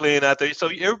shouldn't have been playing out there. So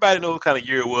everybody knows what kind of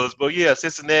year it was. But yeah,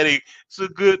 Cincinnati is a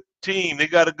good team. They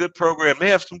got a good program. They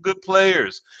have some good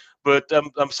players. But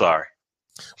I'm sorry.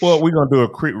 Well, we're gonna do a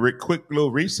quick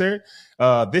little research.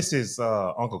 This is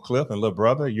Uncle Cliff and Lil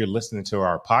Brother. You're listening to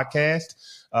our podcast.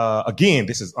 Again,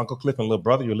 this is Uncle Cliff and Lil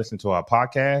Brother. You're listening to our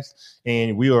podcast,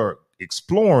 and we are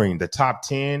exploring the top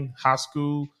 10 high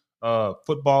school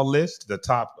football list, the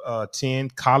top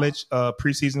 10 college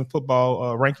preseason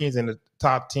football rankings, and the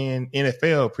top 10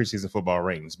 NFL preseason football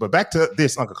ratings. But back to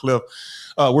this, Uncle Cliff.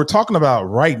 We're talking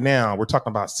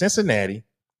about Cincinnati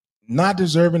not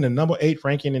deserving the number 8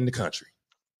 ranking in the country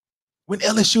when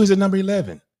LSU is at number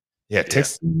 11. Yeah,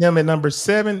 Texas A&M at number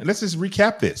 7. Let's just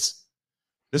recap this.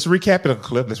 Let's recap it, Uncle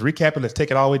Cliff. Let's recap it. Let's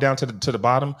take it all the way down to the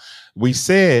bottom. We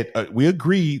said we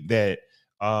agreed that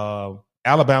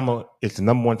Alabama is the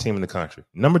number 1 team in the country.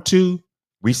 Number 2,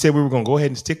 we said we were going to go ahead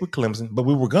and stick with Clemson, but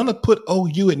we were going to put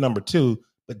OU at number 2,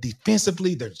 but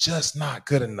defensively, they're just not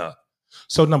good enough.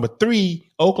 So number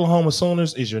 3, Oklahoma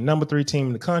Sooners is your number 3 team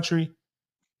in the country.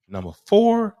 Number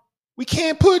 4, we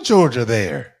can't put Georgia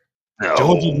there. No.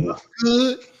 Georgia looks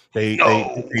good. They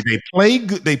play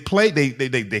good.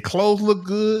 They clothes look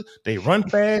good. They run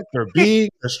fast. They're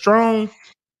big. They're strong.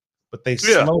 But they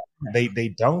slow.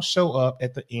 They don't show up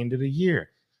at the end of the year.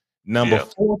 Number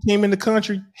 4 team in the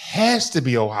country has to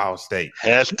be Ohio State.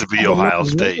 Has to be Ohio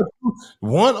State.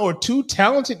 1 or 2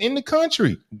 talented in the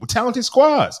country. Talented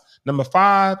squads. Number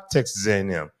 5, Texas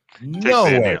A&M. No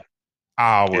way.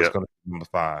 Iowa's going to be number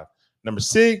 5. Number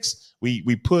 6, we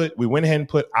went ahead and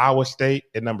put Iowa State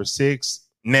at number 6.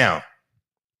 Now,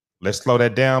 let's slow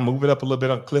that down, move it up a little bit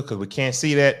on Cliff because we can't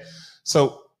see that.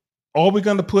 So, are we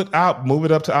going to move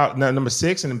it up to number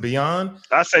 6 and beyond?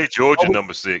 I say Georgia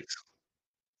number 6.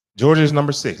 Georgia is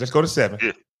number 6. Let's go to 7.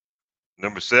 Yeah.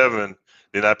 Number 7,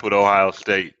 then I put Ohio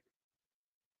State.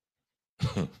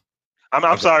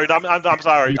 I'm sorry. I'm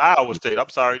sorry. Iowa State. I'm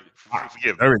sorry.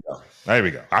 Forgive me. There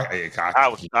we go.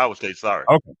 Iowa State. Sorry.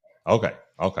 Okay.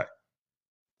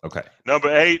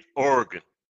 Number 8, Oregon.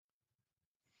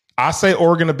 I say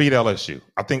Oregon to beat LSU.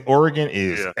 I think Oregon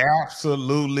is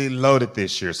absolutely loaded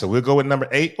this year. So we'll go with number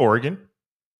 8, Oregon.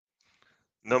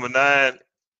 Number 9,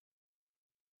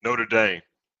 Notre Dame.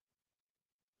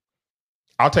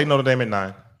 I'll take Notre Dame at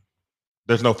 9.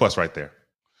 There's no fuss right there.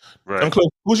 Right.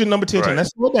 Who's your number 10 team?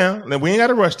 Let's slow down. Then we ain't got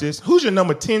to rush this. Who's your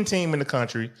number 10 team in the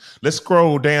country? Let's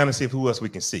scroll down and see who else we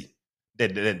can see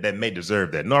that may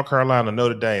deserve that. North Carolina,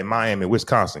 Notre Dame, Miami,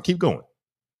 Wisconsin. Keep going.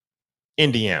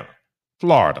 Indiana,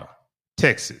 Florida,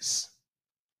 Texas,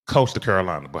 Coastal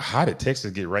Carolina. But how did Texas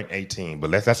get ranked 18?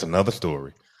 But that's another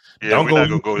story. Yeah, we're not going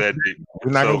to go that deep.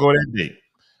 We're not going to go that deep.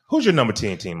 Who's your number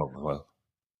 10 team over?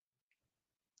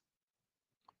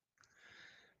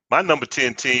 My number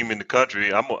 10 team in the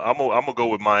country, I'm gonna go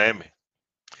with Miami.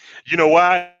 You know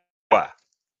why?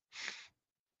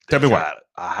 Tell me why.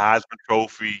 A Heisman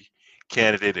Trophy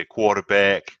candidate at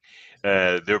quarterback.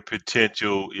 Their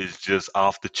potential is just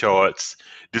off the charts.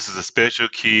 This is a special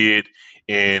kid,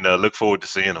 and look forward to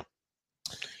seeing him.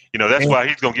 You know, that's why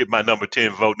he's going to get my number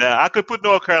 10 vote. Now, I could put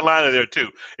North Carolina there, too.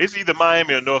 It's either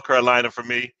Miami or North Carolina for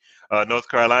me. North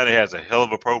Carolina has a hell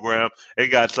of a program. They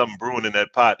got something brewing in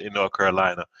that pot in North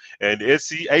Carolina. And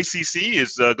ACC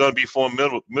is going to be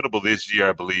formidable this year,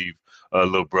 I believe,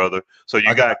 little brother. So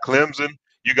you got Clemson.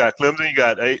 You got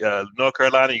North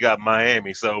Carolina. You got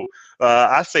Miami. So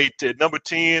I say number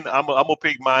 10, I'm going to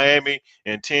pick Miami.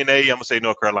 And 10A, I'm going to say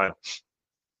North Carolina.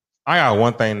 I got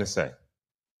one thing to say.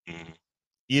 Mm.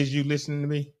 Is you listening to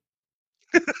me?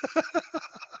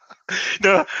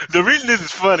 No, the reason this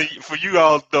is funny for you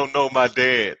all don't know my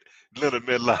dad, Leonard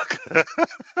Medlock,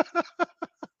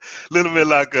 Leonard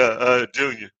Medlock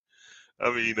Jr. I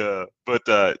mean, but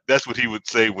that's what he would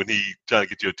say when he trying to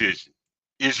get your attention.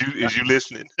 Is you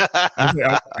listening? I'm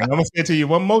gonna say it to you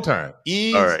one more time. All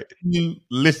Is right. you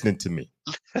listening to me?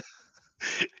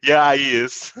 Yeah, I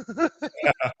is.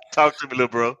 Talk to me, little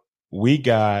bro. We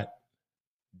got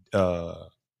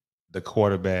the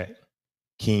quarterback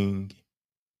King,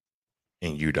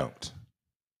 and you don't.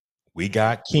 We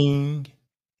got King,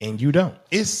 and you don't.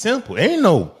 It's simple. Ain't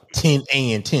no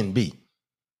 10A and 10B.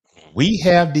 We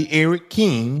have the Eric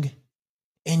King,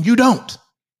 and you don't.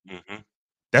 Mm-hmm.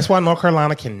 That's why North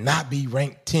Carolina cannot be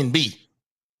ranked 10B.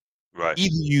 Right.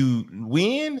 Either you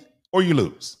win or you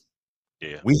lose.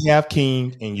 Yeah. We have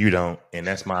King and you don't. And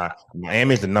that's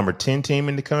Miami is the number 10 team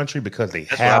in the country because they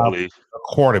That's what I have believe. a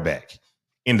quarterback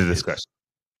in the Yes. discussion.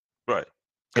 Right.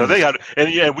 Because they got,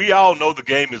 and we all know the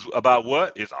game is about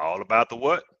what? It's all about the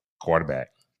what? Quarterback.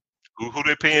 Who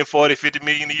they paying 40, 50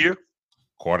 million a year?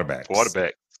 Quarterbacks.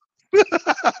 Quarterback.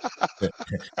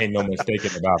 Ain't no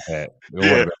mistaking about that.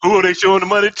 Yeah. Who are they showing the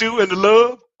money to and the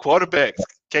love? Quarterbacks.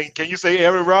 Can you say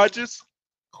Aaron Rodgers?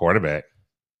 Quarterback.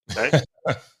 Right?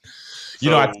 You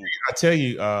know, I tell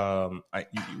you,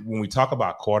 when we talk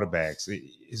about quarterbacks, it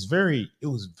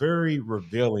was very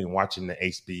revealing watching the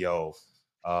HBO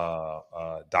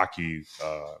docu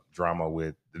drama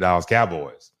with the Dallas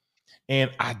Cowboys,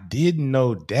 and I didn't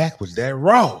know Dak was that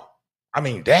raw. I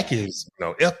mean, Dak is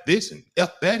F this and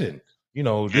F that, and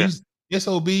these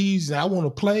SOBs. I want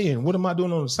to play, and what am I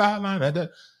doing on the sideline?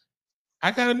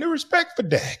 I got a new respect for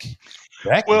Dak.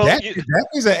 Dak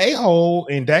is an a-hole,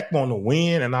 and Dak want to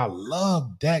win, and I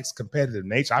love Dak's competitive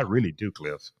nature. I really do,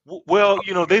 Cliff. Well,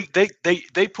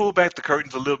 they pull back the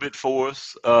curtains a little bit for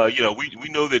us. We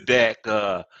know that Dak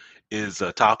is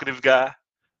a talkative guy.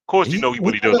 Of course, you know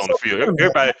what he does on the field.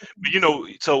 Everybody,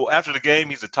 so after the game,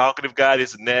 he's a talkative guy,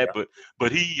 this and that.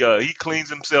 But he cleans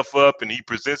himself up and he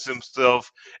presents himself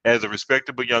as a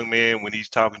respectable young man when he's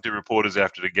talking to reporters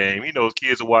after the game. He knows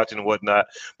kids are watching and whatnot.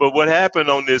 But what happened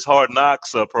on this Hard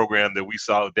Knocks program that we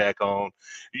saw Dak on,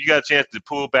 you got a chance to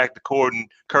pull back the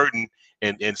curtain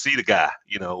and see the guy,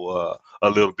 a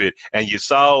little bit, and you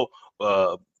saw.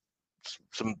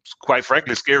 Some quite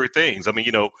frankly scary things. I mean,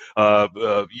 you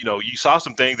saw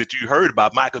some things that you heard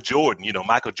about Michael Jordan,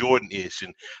 Michael Jordan-ish,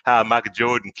 and how Michael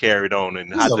Jordan carried on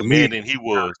and how demanding he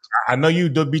was. I know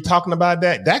you'd be talking about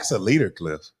that. Dak's a leader,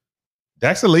 Cliff.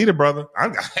 Dak's a leader, brother. I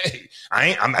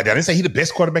didn't say he's the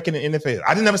best quarterback in the NFL.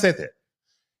 I didn't ever say that.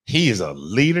 He is a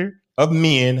leader of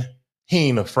men. He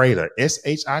ain't afraid of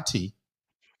SHIT.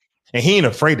 And he ain't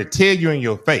afraid to tell you in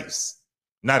your face.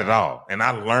 Not at all. And I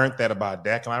learned that about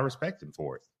Dak, and I respect him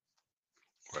for it.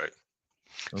 Right.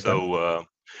 Okay.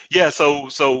 So,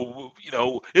 so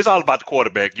it's all about the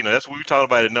quarterback. That's what we were talking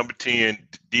about at number 10,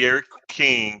 Derek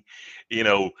King.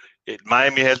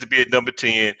 Miami has to be at number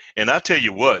 10. And I tell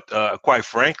you what, quite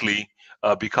frankly,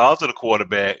 because of the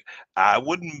quarterback, I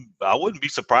wouldn't be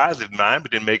surprised if Miami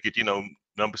didn't make it,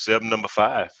 number 7, number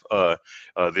 5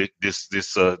 this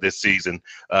season.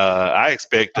 I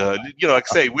expect, like I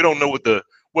say, we don't know what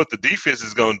the defense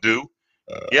is going to do.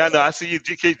 Yeah, no, I see you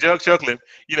keep chuckling.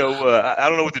 I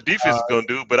don't know what the defense is going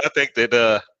to do, but I think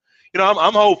that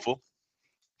I'm hopeful.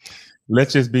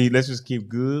 Let's just keep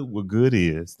good what good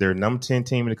is. They're number 10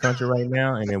 team in the country right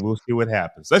now, and then we'll see what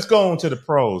happens. Let's go on to the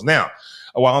pros. Now,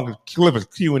 while Uncle Cliff is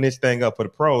queuing this thing up for the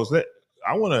pros,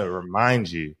 I want to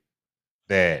remind you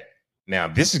that now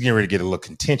this is getting ready to get a little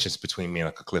contentious between me and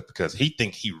Uncle Cliff because he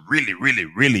thinks he really, really,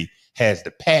 really has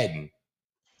the patent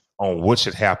on what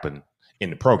should happen in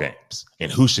the pro games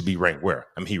and who should be ranked where.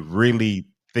 I mean, he really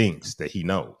thinks that he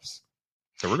knows.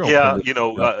 So we're gonna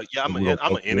I'm an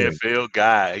NFL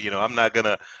guy. I'm not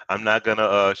gonna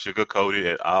sugarcoat it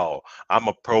at all. I'm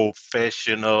a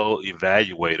professional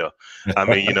evaluator. I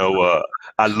mean,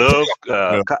 I love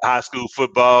high school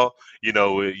football.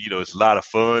 It's a lot of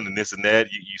fun and this and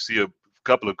that. You see a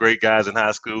couple of great guys in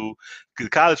high school. The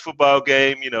college football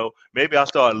game, maybe I'll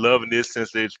start loving this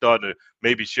since they're starting to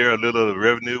maybe share a little of the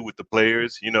revenue with the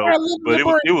players, but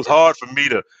it was hard for me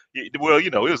to, it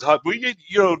was hard.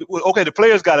 Okay, the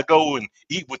players got to go and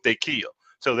eat what they kill.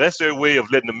 So that's their way of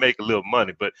letting them make a little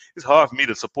money. But it's hard for me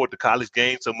to support the college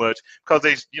game so much because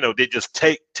they just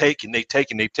take and they take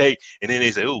and they take. And then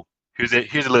they say, oh, here's a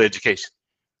little education.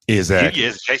 Exactly. Give you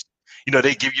education.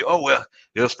 They give you,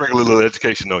 they'll sprinkle a little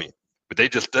education on you. But they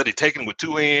just study taking with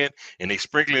 2 hands and they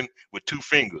sprinkling with 2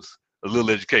 fingers, a little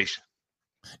education.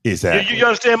 Exactly. You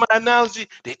understand my analogy?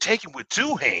 They take it with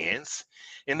two hands,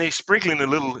 and they sprinkling a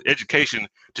little education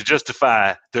to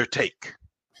justify their take.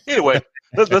 Anyway,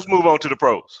 let's move on to the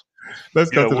pros.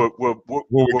 Let's You go know, to where what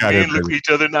we got here, men look baby. each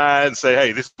other in the eye and say,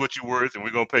 "Hey, this is what you're worth, and we're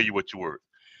gonna pay you what you're worth."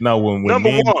 No,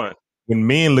 Number one, when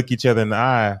men look each other in the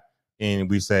eye and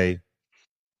we say,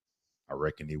 "I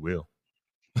reckon he will."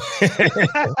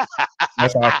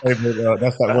 That's our favorite.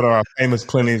 That's like one of our famous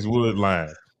Clint Eastwood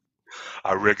lines.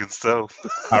 I reckon so.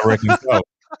 I reckon so.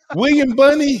 William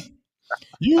Bunny,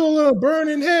 you gonna burn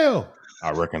in hell. I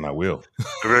reckon I will.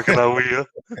 I reckon I will.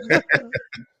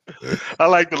 I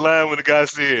like the line when the guy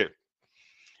said,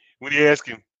 when he asked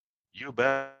him, "You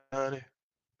about it?"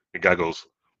 The guy goes,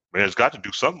 "Man, it's got to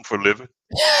do something for a living."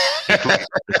 And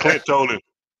Clint told him,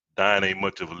 "Dying ain't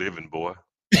much of a living, boy."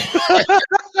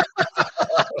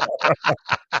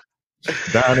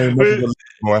 Dying ain't much of a living,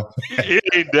 boy.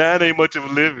 Dying ain't much of a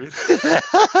living.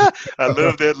 I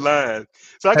love that line.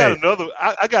 So I got Hey. another.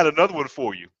 I got another one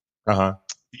for you. Uh-huh.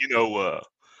 You know,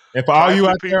 And for all you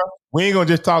trifling out there, we ain't gonna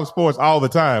just talk sports all the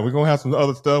time. We're gonna have some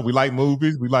other stuff. We like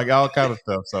movies. We like all kind of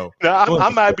stuff. So now I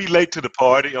might be late to the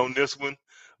party on this one,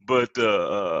 but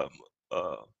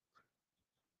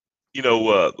you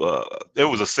know, there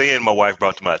was a saying my wife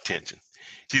brought to my attention.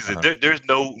 She said, "There's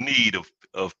no need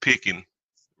of picking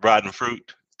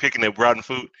picking that rotten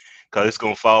fruit, because it's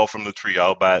gonna fall from the tree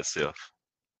all by itself."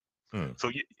 So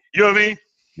you know what I mean?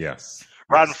 Yes.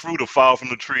 Rotten fruit will fall from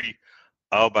the tree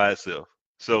all by itself.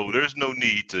 So there's no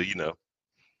need to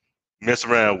mess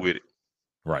around with it.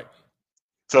 Right.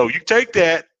 So you take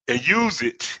that and use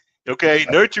it. Okay,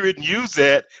 nurture it and use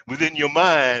that within your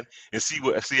mind and see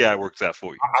how it works out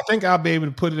for you. I think I'll be able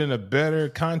to put it in a better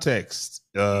context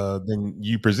than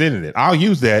you presented it. I'll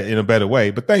use that in a better way.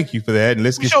 But thank you for that. And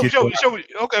let's Show me.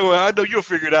 Okay, well, I know you'll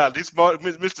figure it out. This smart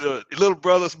Mr. Little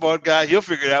Brother, smart guy, he'll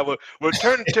figure it out. Well,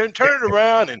 turn it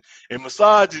around and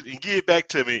massage it and give it back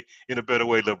to me in a better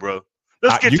way, little brother.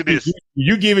 Let's get to this.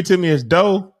 You give it to me as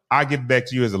dough. I give it back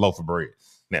to you as a loaf of bread.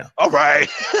 Now, all right.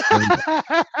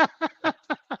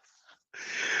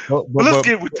 But let's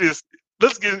get with this.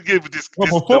 Let's get with this.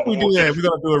 Well, before we do that, we're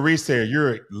gonna do a reset.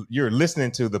 You're listening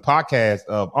to the podcast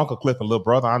of Uncle Cliff and Lil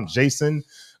Brother. I'm Jason.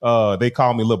 They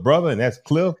call me Lil Brother, and that's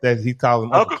Cliff. That he calls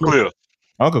him Uncle Cliff.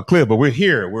 Uncle Cliff. But we're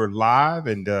here. We're live,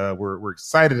 and we're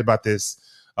excited about this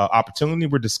opportunity.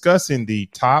 We're discussing the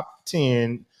top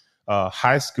 10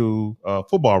 high school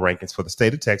football rankings for the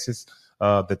state of Texas.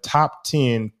 The top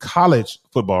 10 college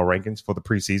football rankings for the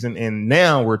preseason, and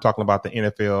now we're talking about the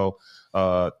NFL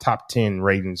top 10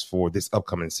 ratings for this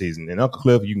upcoming season. And Uncle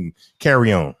Cliff, you can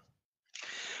carry on.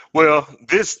 Well,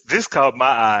 this caught my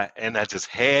eye, and I just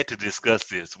had to discuss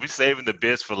this. We're saving the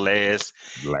best for last.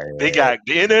 They got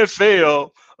the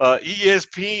NFL,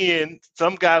 ESPN,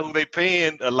 some guy who they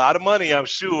paying a lot of money, I'm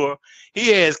sure.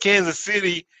 He has Kansas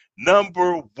City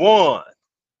number 1.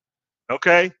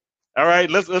 Okay. All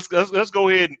right, let's go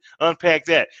ahead and unpack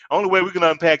that. Only way we can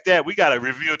unpack that, we got to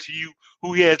reveal to you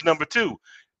who he has number 2.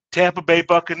 Tampa Bay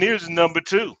Buccaneers is number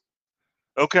 2.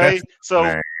 Okay,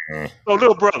 so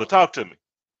little brother, talk to me.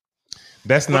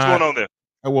 What's going on there?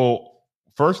 Well,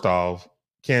 first off,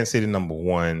 Kansas City number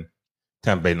 1,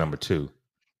 Tampa Bay number 2.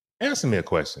 Answer me a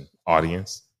question,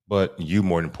 audience, but you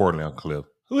more importantly, Uncle Cliff,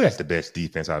 who has the best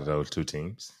defense out of those two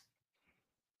teams?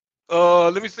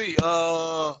 Let me see.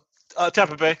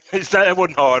 Tampa Bay. That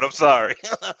wasn't hard. I'm sorry.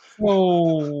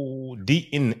 So, in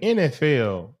the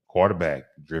NFL,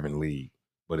 quarterback-driven league.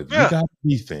 But if you got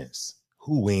defense,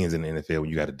 who wins in the NFL when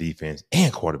you got a defense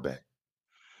and quarterback?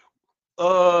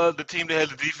 The team that has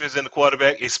the defense and the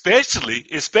quarterback, especially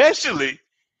if it's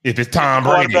Tom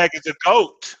Brady. The quarterback is a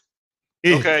GOAT.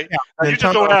 Okay. Now, you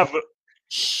just don't have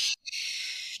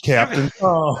Captain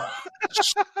Tom.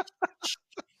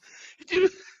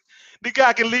 The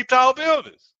guy can leap tall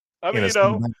buildings. I mean, in a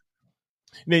single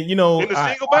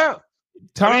bound.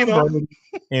 Tom Brady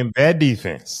and that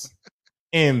defense.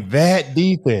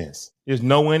 There's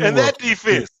no way in the world. And that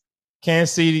defense.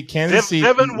 Kansas City.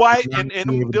 Devin White and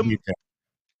them.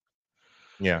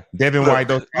 Yeah, Devin White.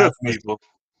 Those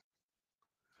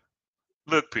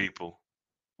Look, people.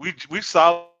 We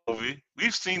saw the movie.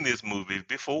 We've seen this movie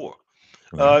before.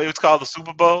 It was called the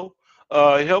Super Bowl.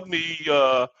 Help me.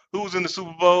 Who was in the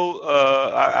Super Bowl?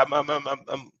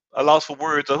 I lost for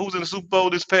words. Who was in the Super Bowl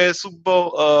this past Super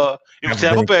Bowl? It was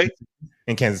Tampa Bay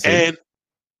and Kansas City.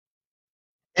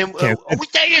 And there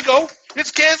you go.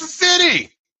 It's Kansas City.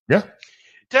 Yeah.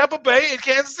 Tampa Bay and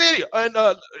Kansas City. And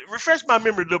refresh my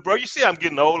memory, little bro. You see, I'm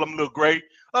getting old. I'm a little gray.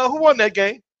 Who won that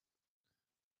game?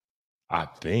 I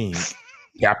think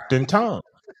Captain Tom.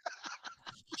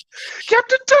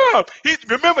 Captain Tom.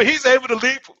 He's able to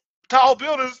leap tall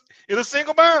buildings in a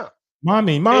single bound.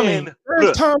 Mommy, And where's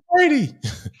look, Tom Brady?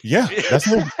 Yeah, that's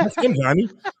him. That's him, Johnny.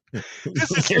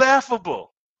 this is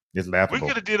laughable. It's We laughable.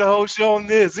 could have did a whole show on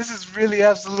this. This is really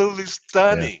absolutely Yeah,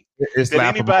 stunning. it's That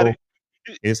anybody, laughable.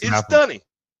 It's it's laughable. stunning.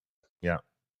 Yeah,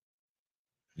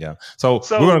 yeah. So we're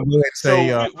So, gonna go ahead and say,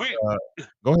 so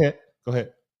go ahead, go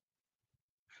ahead.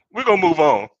 we're gonna move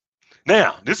on.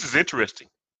 Now, this is interesting.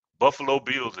 Buffalo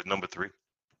Bills at number 3.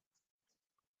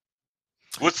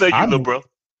 What say you, little brother?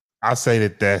 I say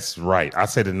that's right. I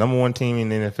say the number 1 team in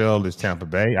the NFL is Tampa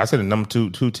Bay. I say the number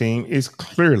two team is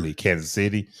clearly Kansas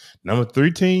City. Number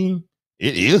 3 team,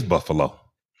 it is Buffalo.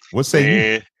 What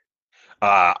say you?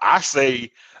 I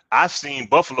say I've seen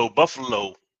Buffalo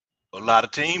a lot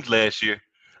of teams last year.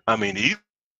 I mean, these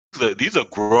are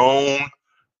grown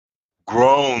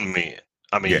men.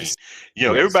 I mean, Yes.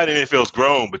 everybody in the NFL is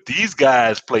grown, but these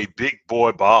guys play big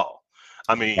boy ball.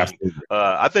 I mean,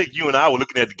 I think you and I were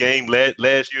looking at the game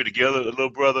last year together, little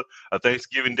brother, a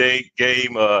Thanksgiving Day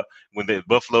game when the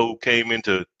Buffalo came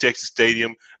into Texas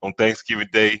Stadium on Thanksgiving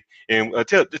Day. And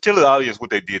tell the audience what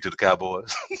they did to the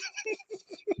Cowboys.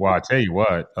 Well, I tell you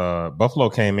what, Buffalo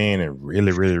came in and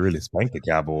really, really, really spanked the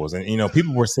Cowboys. And,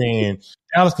 people were saying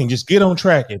Dallas can just get on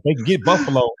track if they can get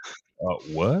Buffalo.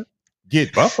 What?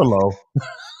 Get Buffalo?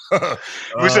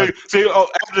 We say,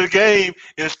 after the game,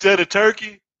 instead of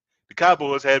turkey, the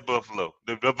Cowboys had Buffalo.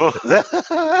 They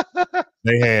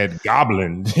had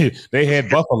Goblin. They had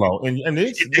Buffalo. And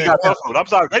they got Buffalo. I'm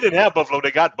sorry, they didn't have Buffalo.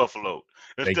 They got Buffalo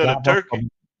instead of turkey.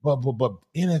 Buffalo. But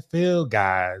NFL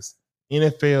guys,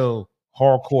 NFL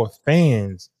hardcore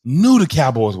fans knew the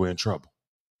Cowboys were in trouble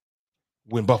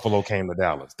when Buffalo came to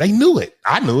Dallas. They knew it.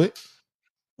 I knew it.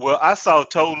 Well, I saw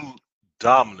total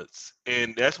dominance,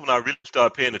 and that's when I really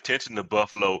started paying attention to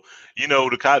Buffalo.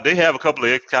 They have a couple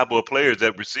of ex-Cowboy players,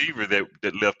 that receiver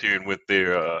that left here and went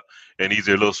there, and he's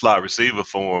their little slot receiver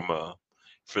for him,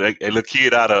 for a little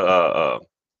kid out of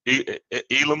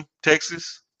Elam,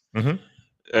 Texas. Mm-hmm.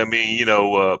 I mean,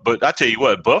 but I tell you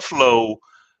what, Buffalo,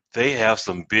 they have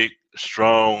some big,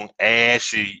 strong,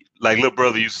 ashy, like little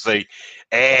brother used to say,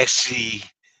 ashy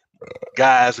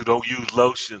guys who don't use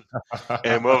lotion.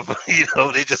 And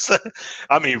they just,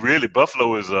 I mean, really,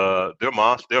 Buffalo is they're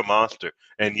monster.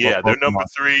 And yeah, they're number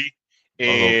 3.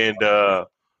 And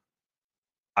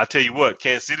I tell you what,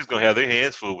 Kansas City's gonna have their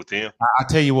hands full with them. I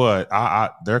tell you what,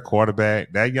 their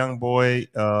quarterback, that young boy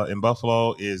in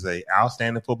Buffalo, is a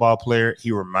outstanding football player.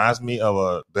 He reminds me of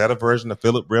a better version of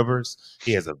Phillip Rivers.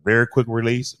 He has a very quick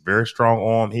release, very strong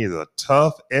arm. He is a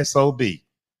tough SOB.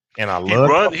 And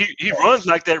he runs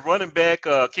like that running back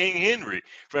King Henry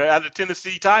out of the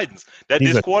Tennessee Titans.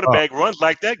 This quarterback runs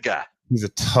like that guy. He's a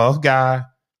tough guy,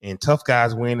 and tough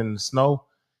guys win in the snow.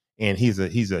 And he's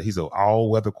a all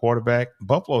weather quarterback.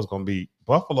 Buffalo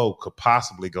could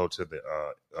possibly go to the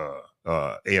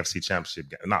AFC Championship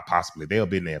game. Not possibly, they'll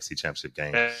be in the AFC Championship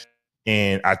game.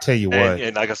 And I tell you what,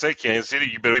 and like I said, Kansas City,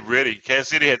 you better be ready. Kansas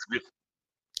City has to be.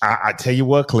 I tell you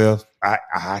what, Cliff,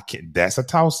 I can, that's a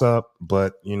toss up,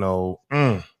 but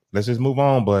let's just move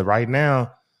on. But right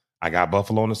now, I got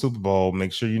Buffalo in the Super Bowl.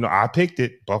 Make sure I picked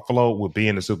it. Buffalo will be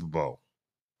in the Super Bowl.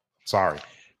 Sorry.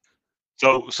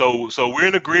 So we're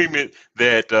in agreement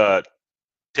that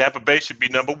Tampa Bay should be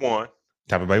number 1.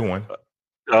 Tampa Bay 1.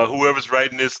 Whoever's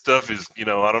writing this stuff is, I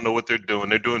don't know what they're doing.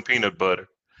 They're doing peanut butter.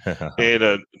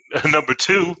 And number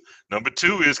two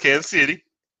is Kansas City.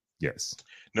 Yes.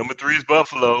 Number 3 is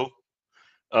Buffalo.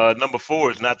 Number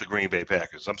 4 is not the Green Bay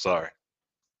Packers. I'm sorry.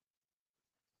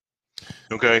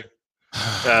 Okay.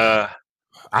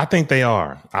 I think they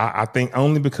are. I think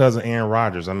only because of Aaron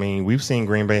Rodgers. I mean, we've seen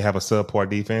Green Bay have a subpar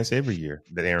defense every year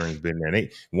that Aaron's been there.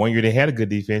 One year they had a good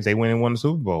defense. They went and won the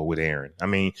Super Bowl with Aaron. I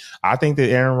mean, I think that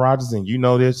Aaron Rodgers, and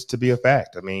this to be a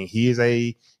fact. I mean, he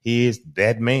is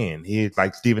that man. He is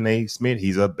like Stephen A. Smith.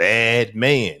 He's a bad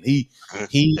man. He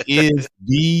is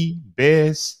the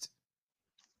best.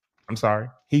 I'm sorry.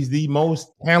 He's the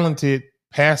most talented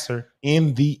passer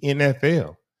in the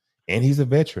NFL, and he's a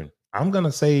veteran. I'm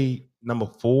gonna say number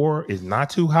 4 is not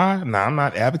too high. Now, I'm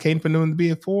not advocating for him to be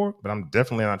at 4, but I'm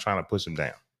definitely not trying to push him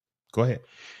down. Go ahead.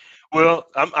 Well,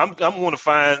 I'm going to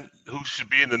find who should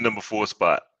be in the number 4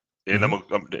 spot, and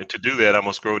to do that, I'm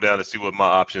gonna scroll down and see what my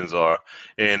options are.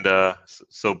 And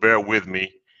so bear with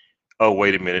me. Oh,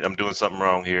 wait a minute, I'm doing something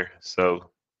wrong here. So,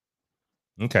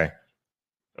 okay,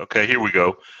 here we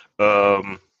go.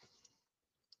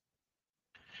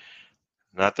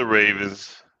 Not the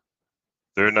Ravens.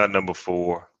 They're not number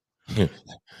 4.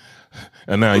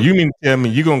 And now you mean to tell me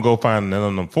you're gonna go find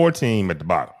number 4 team at the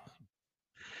bottom?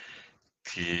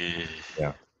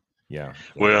 Yeah.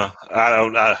 Well, I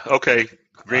don't. Okay,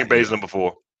 Green Bay's number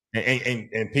 4.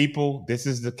 And people, this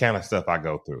is the kind of stuff I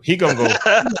go through. He gonna go,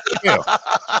 hell,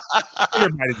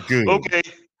 everybody's good. Okay.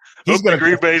 He's gonna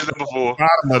Green go Bay's number 4.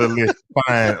 bottom of the list,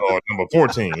 find or number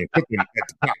 14 and put them at the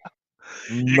top.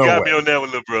 You No got way. me on that one,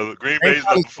 little brother. Green Bay's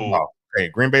number 4. Okay,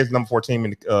 Green Bay's number 14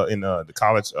 in the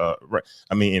college.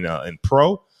 In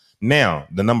pro. Now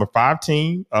the number 5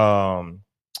 team, Los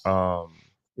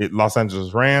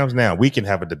Angeles Rams. Now we can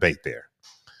have a debate there.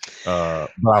 But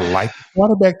I like the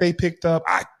quarterback they picked up.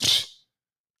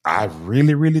 I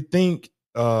really, really think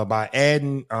by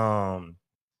adding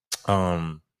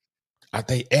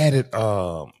they added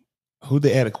who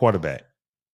they added quarterback.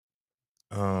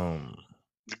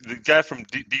 The guy from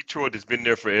Detroit has been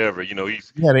there forever. You know, he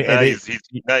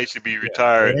should be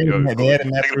retired. They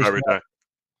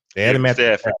added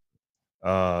Matthew Stafford.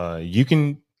 You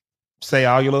can say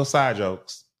all your little side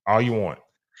jokes all you want.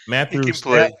 Matthew can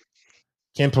play.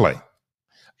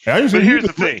 But here's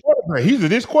the thing. He's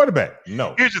this quarterback.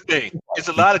 No. Here's the thing. It's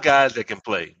a lot of guys that can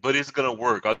play, but it's going to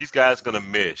work. Are these guys going to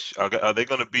mesh? Are they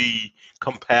going to be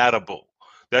compatible?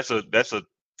 That's a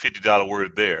 $50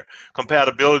 word there.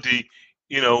 Compatibility,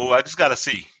 I just got to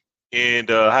see. And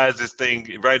how is this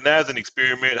thing right now? Is an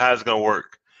experiment. How's it going to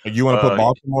work? You want to put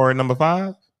Baltimore at number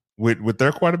 5 with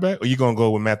their quarterback, or you going to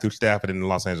go with Matthew Stafford and the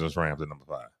Los Angeles Rams at number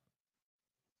 5?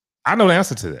 I know the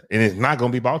answer to that, and it's not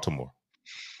going to be Baltimore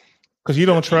because you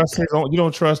don't trust his own. You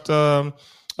don't trust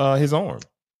his arm.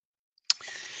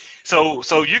 So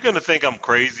you're going to think I'm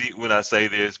crazy when I say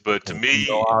this, but to me,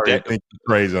 I think you're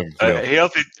crazy. A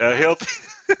healthy.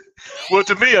 Well,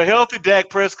 to me, a healthy Dak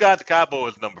Prescott, the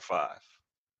Cowboys, number 5.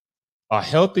 A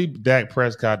healthy Dak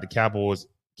Prescott, the Cowboys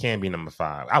can be number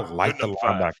 5. I like the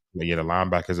linebacker. Yeah, the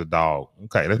linebacker's a dog.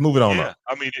 Okay, let's move it on. Yeah,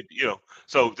 I mean,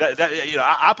 so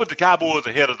I put the Cowboys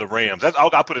ahead of the Rams.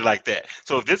 I put it like that.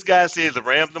 So if this guy says the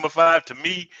Rams number 5, to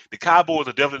me, the Cowboys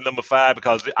are definitely number 5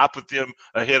 because I put them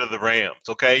ahead of the Rams.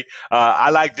 Okay,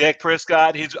 I like Dak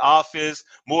Prescott, his offense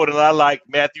more than I like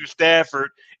Matthew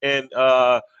Stafford and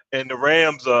the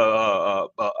Rams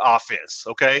offense.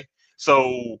 Okay,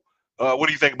 so what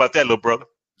do you think about that, little brother?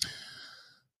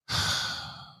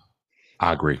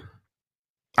 I agree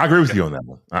with you on that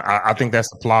one. I think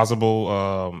that's a plausible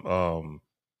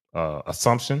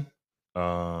assumption.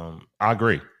 I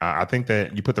agree. I think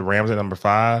that you put the Rams at number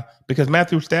 5 because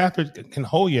Matthew Stafford can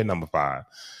hold you at number 5.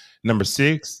 Number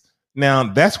 6. Now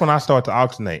that's when I start to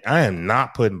alternate. I am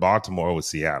not putting Baltimore over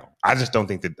Seattle. I don't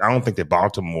think that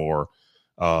Baltimore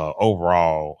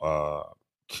overall.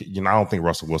 I don't think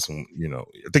Russell Wilson. I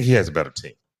think he has a better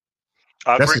team.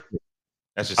 I agree.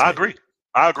 I agree.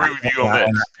 I agree with you on that.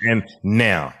 And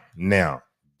now,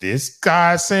 this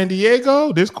guy, San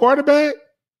Diego, this quarterback,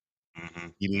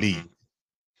 elite.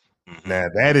 Mm-hmm. Now,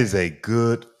 that is a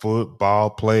good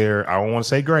football player. I don't want to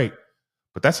say great,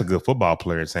 but that's a good football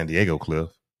player in San Diego,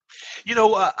 Cliff.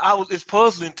 It's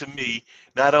puzzling to me.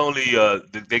 Not only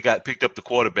they got picked up the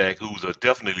quarterback, who's a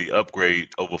definitely upgrade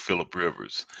over Phillip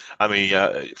Rivers. I mean,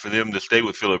 for them to stay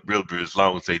with Phillip Rivers as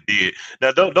long as they did.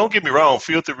 Now, don't get me wrong.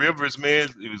 Phillip Rivers, man,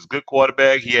 he was a good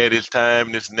quarterback. He had his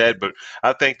time, this and that. But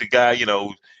I think the guy, he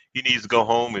needs to go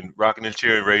home and rock in his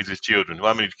chair and raise his children.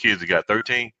 How many kids he got?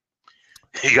 13.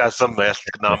 He got some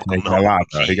astronomical number.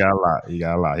 He got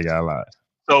a lot.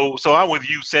 So I'm with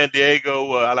you, San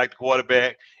Diego. I like the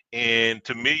quarterback, and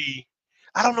to me,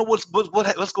 I don't know what's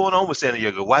going on with San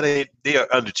Diego. Why they are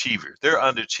underachievers. They're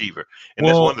underachiever, and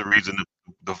that's one of the reasons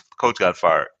the coach got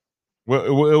fired. Well,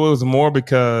 it was more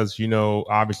because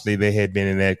obviously they had been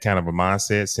in that kind of a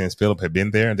mindset since Phillip had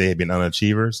been there. They had been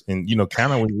underachievers, and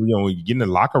kind of when you get in the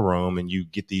locker room and you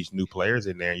get these new players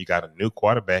in there, and you got a new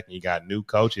quarterback and you got new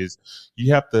coaches,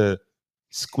 you have to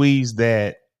squeeze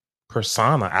that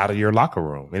persona out of your locker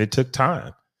room, and it took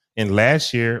time. And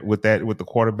last year with the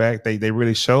quarterback, they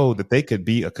really showed that they could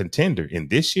be a contender. And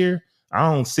this year,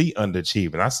 I don't see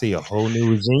underachieving. I see a whole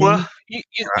new regime. Well, you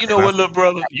know what, little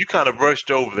brother, you kind of brushed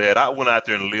over that. I went out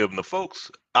there and lived, and the folks,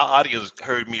 our audience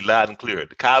heard me loud and clear.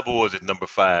 The Cowboys at number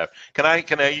 5. Can I?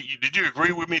 Did you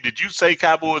agree with me? Did you say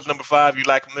Cowboys number 5? You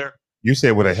like them there? You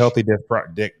said with a healthy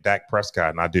Dak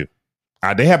Prescott, and I do.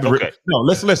 They have okay. No,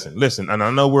 listen, and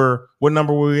I know what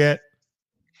number were we at?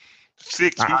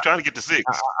 6. We were trying to get to 6.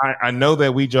 I know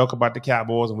that we joke about the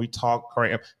Cowboys and we talk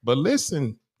crazy, but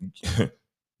listen,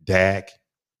 Dak,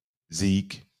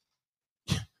 Zeke,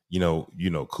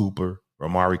 Cooper,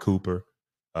 Amari Cooper,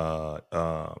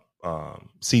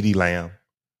 CD Lamb,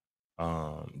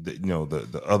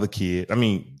 the other kid. I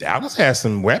mean, Dallas has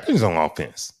some weapons on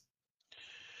offense.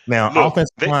 Now,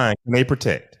 offensive line, can they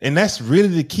protect? And that's really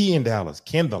the key in Dallas.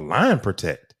 Can the line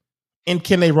protect? And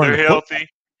can they run? They're healthy.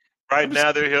 Right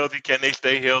now, they're healthy. Can they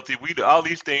stay healthy? All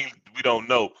these things we don't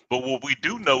know. But what we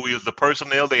do know is the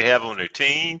personnel they have on their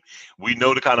team. We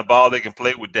know the kind of ball they can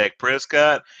play with Dak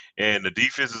Prescott, and the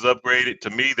defense is upgraded. To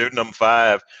me, they're number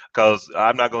 5 because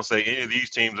I'm not going to say any of these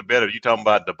teams are better. You're talking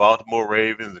about the Baltimore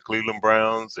Ravens, the Cleveland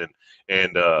Browns,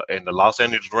 and the Los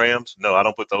Angeles Rams. No, I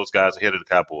don't put those guys ahead of the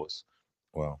Cowboys.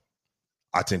 Well,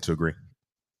 I tend to agree.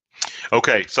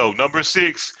 Okay, so number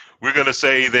 6, we're going to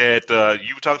say that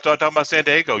you talking about San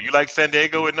Diego. You like San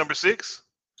Diego at number 6?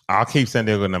 I'll keep San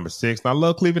Diego at number 6. And I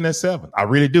love Cleveland at 7. I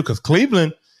really do, because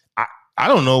Cleveland, I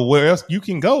don't know where else you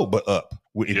can go but up.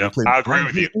 Yeah, I agree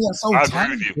with you. I agree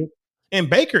with you. And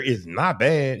Baker is not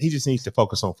bad. He just needs to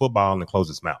focus on football and close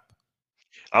his mouth.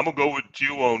 I'm gonna go with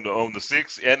you on the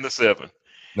 6 and the 7.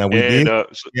 Now we did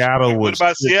Seattle. What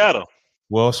about Seattle?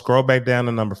 Well, scroll back down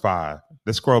to number 5.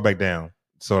 Let's scroll back down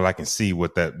so I can see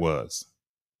what that was.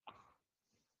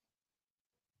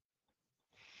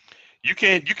 You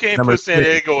can't put San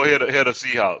Diego ahead of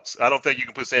Seahawks. I don't think you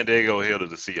can put San Diego ahead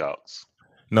of the Seahawks.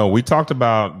 No, we talked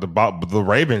about the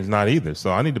Ravens, not either.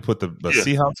 So I need to put the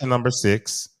Seahawks at number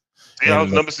 6.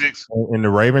 Seahawks number 6. And the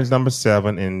Ravens number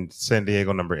 7 and San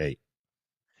Diego number 8.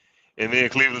 And then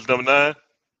Cleveland's number 9?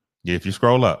 Yeah, if you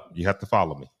scroll up, you have to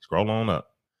follow me. Scroll on up.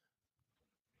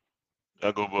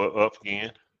 I'll go up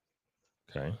again.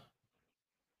 Okay.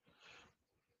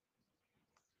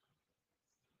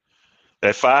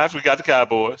 At 5, we got the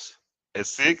Cowboys. At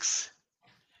 6,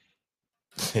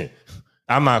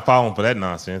 I'm not falling for that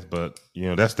nonsense, but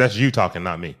that's you talking,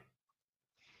 not me.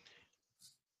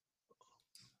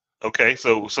 Okay,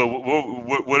 so what's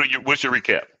your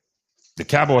recap? The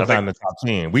Cowboys not in the top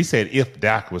 10. We said if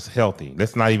Dak was healthy.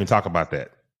 Let's not even talk about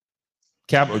that.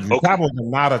 The Cowboys are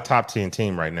not a top 10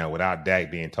 team right now without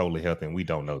Dak being totally healthy, and we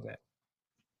don't know that.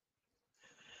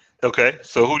 Okay,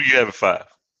 so who do you have at 5?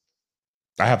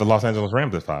 I have the Los Angeles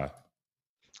Rams at 5.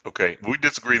 Okay, we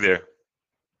disagree there.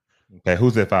 Okay,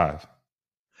 who's at 5?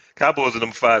 Cowboys are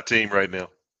number 5 team right now.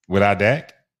 Without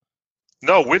Dak?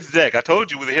 No, with Dak. I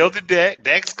told you, with a healthy Dak,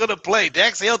 Dak's going to play.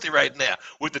 Dak's healthy right now.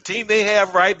 With the team they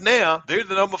have right now, they're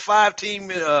the number 5 team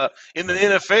in the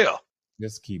NFL.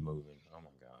 Just keep moving. Oh, my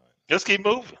God. Just keep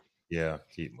moving. Yeah,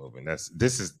 keep moving.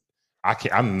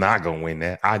 I'm not going to win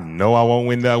that. I know I won't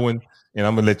win that one, and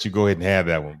I'm going to let you go ahead and have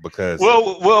that one because we're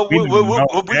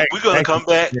going to come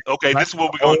back. Okay, this is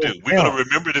what we're going to do. We're going to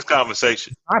remember this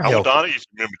conversation. I want Donna, you should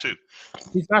remember too.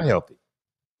 He's not healthy.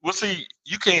 Well, see,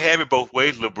 you can't have it both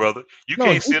ways, little brother. You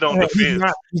can't sit on the fence.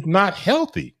 He's not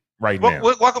healthy right now.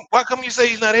 Why come you say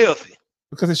he's not healthy?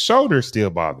 Because his shoulder is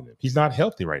still bothering him. He's not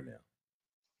healthy right now.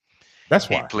 That's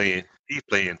why. He's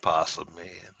playing possum, man.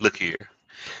 Look here.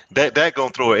 That gonna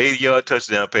throw an 80-yard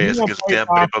touchdown pass against the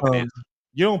Tampa Bay Buccaneers.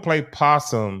 You don't play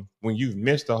possum when you've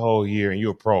missed a whole year and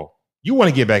you're a pro. You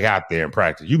want to get back out there and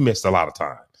practice. You missed a lot of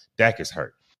time. Dak is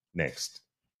hurt. Next.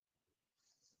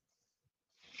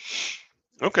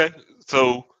 Okay,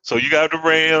 so you got the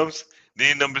Rams.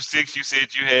 Then number 6, you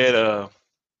said you had. I'm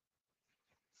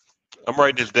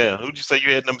writing this down. Who'd you say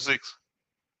you had number 6?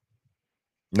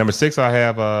 Number 6, I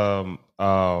have.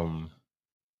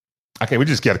 Okay, we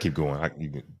just got to keep going.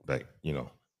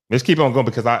 Let's keep on going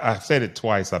because I said it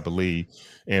twice, I believe,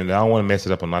 and I don't want to mess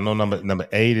it up. I know number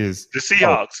 8 is the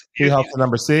Seahawks. Seahawks are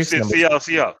number 6.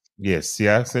 Seahawks. Yes,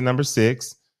 Seahawks at number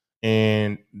 6,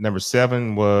 and number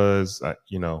 7 was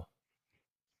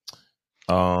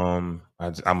I'm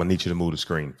gonna need you to move the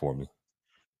screen for me.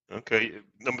 Okay,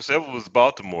 number 7 was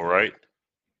Baltimore, right?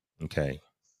 Okay.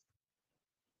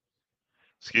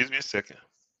 Excuse me a second.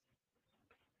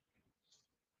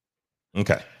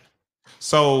 Okay.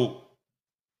 So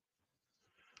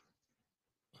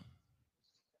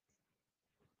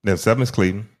then 7 is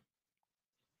Cleveland.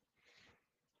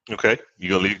 Okay,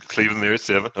 you're gonna leave Cleveland there at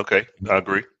 7. Okay, I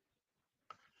agree.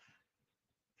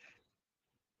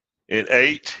 And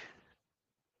 8.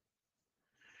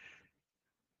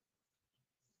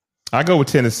 I go with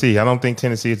Tennessee. I don't think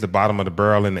Tennessee is the bottom of the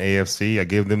barrel in the AFC. I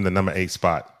give them the number 8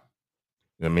 spot.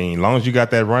 I mean, as long as you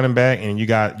got that running back and you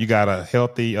got a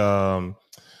healthy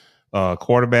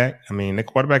quarterback. I mean, the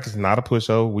quarterback is not a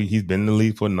pushover. He's been in the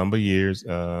league for a number of years.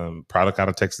 Product out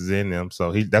of Texas A&M.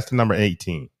 So that's the number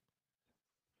 18.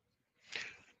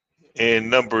 And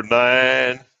number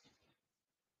 9.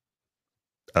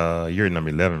 You're at number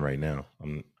 11 right now.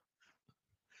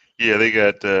 Yeah, they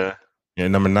got.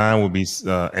 Number 9 would be,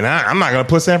 and I'm not going to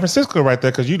put San Francisco right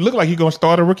there because you look like you're going to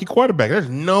start a rookie quarterback. There's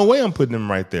no way I'm putting them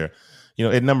right there.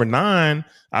 At number 9,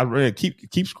 I really keep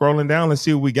scrolling down. Let's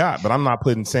see what we got, but I'm not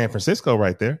putting San Francisco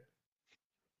right there.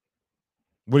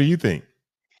 What do you think?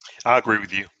 I agree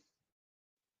with you.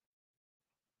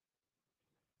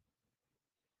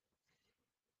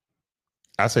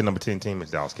 I say number 10 team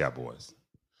is Dallas Cowboys.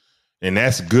 And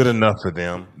that's good enough for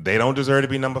them. They don't deserve to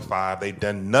be number 5. They've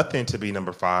done nothing to be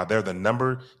number 5. They're the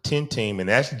number 10 team, and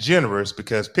that's generous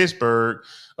because Pittsburgh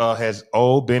has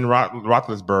old Ben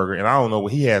Roethlisberger, and I don't know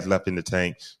what he has left in the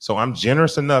tank. So I'm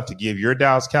generous enough to give your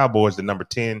Dallas Cowboys the number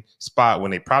 10 spot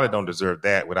when they probably don't deserve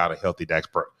that without a healthy Dak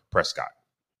Prescott.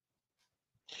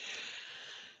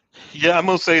 Yeah, I'm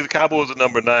gonna say the Cowboys are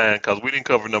number 9 because we didn't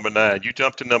cover number 9. You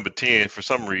jumped to number 10 for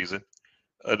some reason.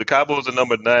 The Cowboys are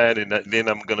number 9, and then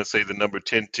I'm going to say the number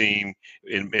 10 team,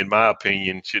 in my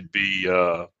opinion, should be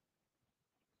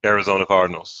Arizona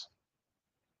Cardinals.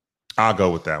 I'll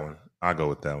go with that one.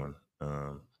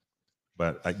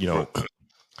 But you know,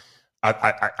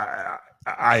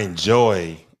 I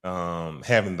enjoy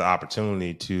having the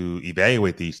opportunity to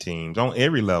evaluate these teams on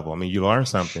every level. I mean, you learn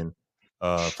something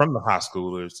from the high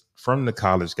schoolers, from the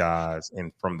college guys,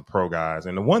 and from the pro guys.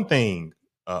 And the one thing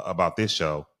about this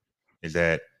show is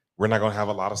that we're not going to have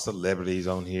a lot of celebrities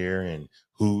on here and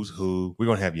who's who. We're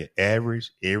going to have your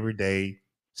average, everyday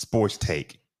sports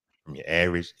take from your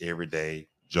average, everyday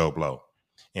Joe Blow.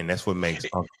 And that's what makes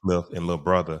Uncle Cliff and Lil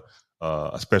Brother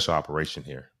a special operation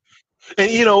here. And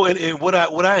you know, and what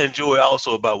I enjoy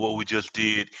also about what we just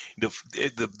did,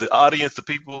 the audience, the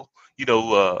people, you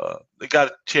know, they got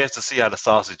a chance to see how the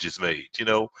sausage is made. You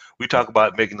know, we talk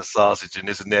about making the sausage and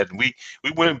this and that, and we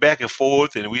went back and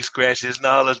forth and we scratched this.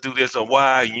 Now let's do this, or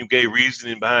why? And you gave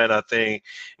reasoning behind our thing.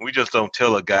 And we just don't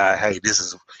tell a guy, hey, this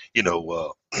is, you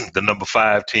know, the number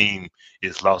 5 team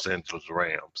is Los Angeles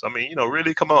Rams. I mean, you know,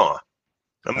 really, come on.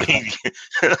 I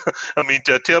mean,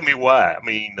 tell me why. I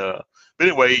mean. But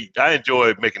anyway, I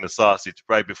enjoy making the sausage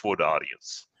right before the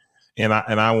audience. And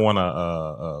I want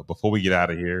to before we get out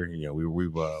of here, you know,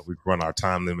 we've run our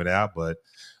time limit out, but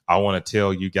I want to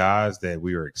tell you guys that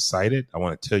we are excited. I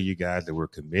want to tell you guys that we're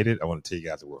committed. I want to tell you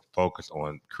guys that we're focused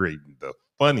on creating the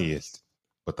funniest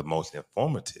but the most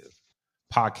informative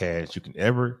podcast you can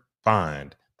ever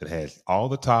find that has all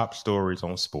the top stories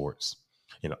on sports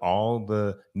and all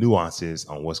the nuances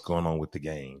on what's going on with the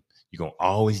game. You're gonna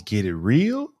always get it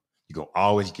real. You're going to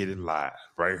always get it live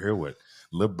right here with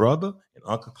Lil Brother and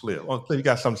Uncle Cliff. Uncle Cliff, you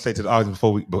got something to say to the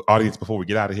audience before we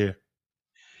get out of here?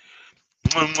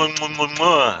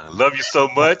 Love you so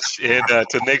much. And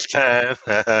till next time,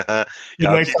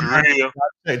 y'all keep it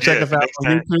real. Check us out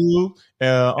on YouTube.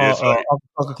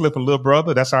 Uncle Cliff and Lil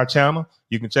Brother. That's our channel.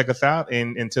 You can check us out.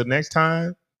 And until next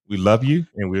time, we love you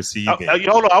and we'll see you again.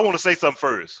 Hold on. I want to say something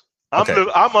first.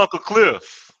 I'm Uncle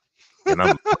Cliff.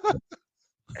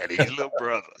 And he's Lil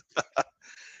Brother.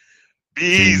 Be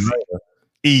easy.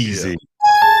 Easy. Yeah.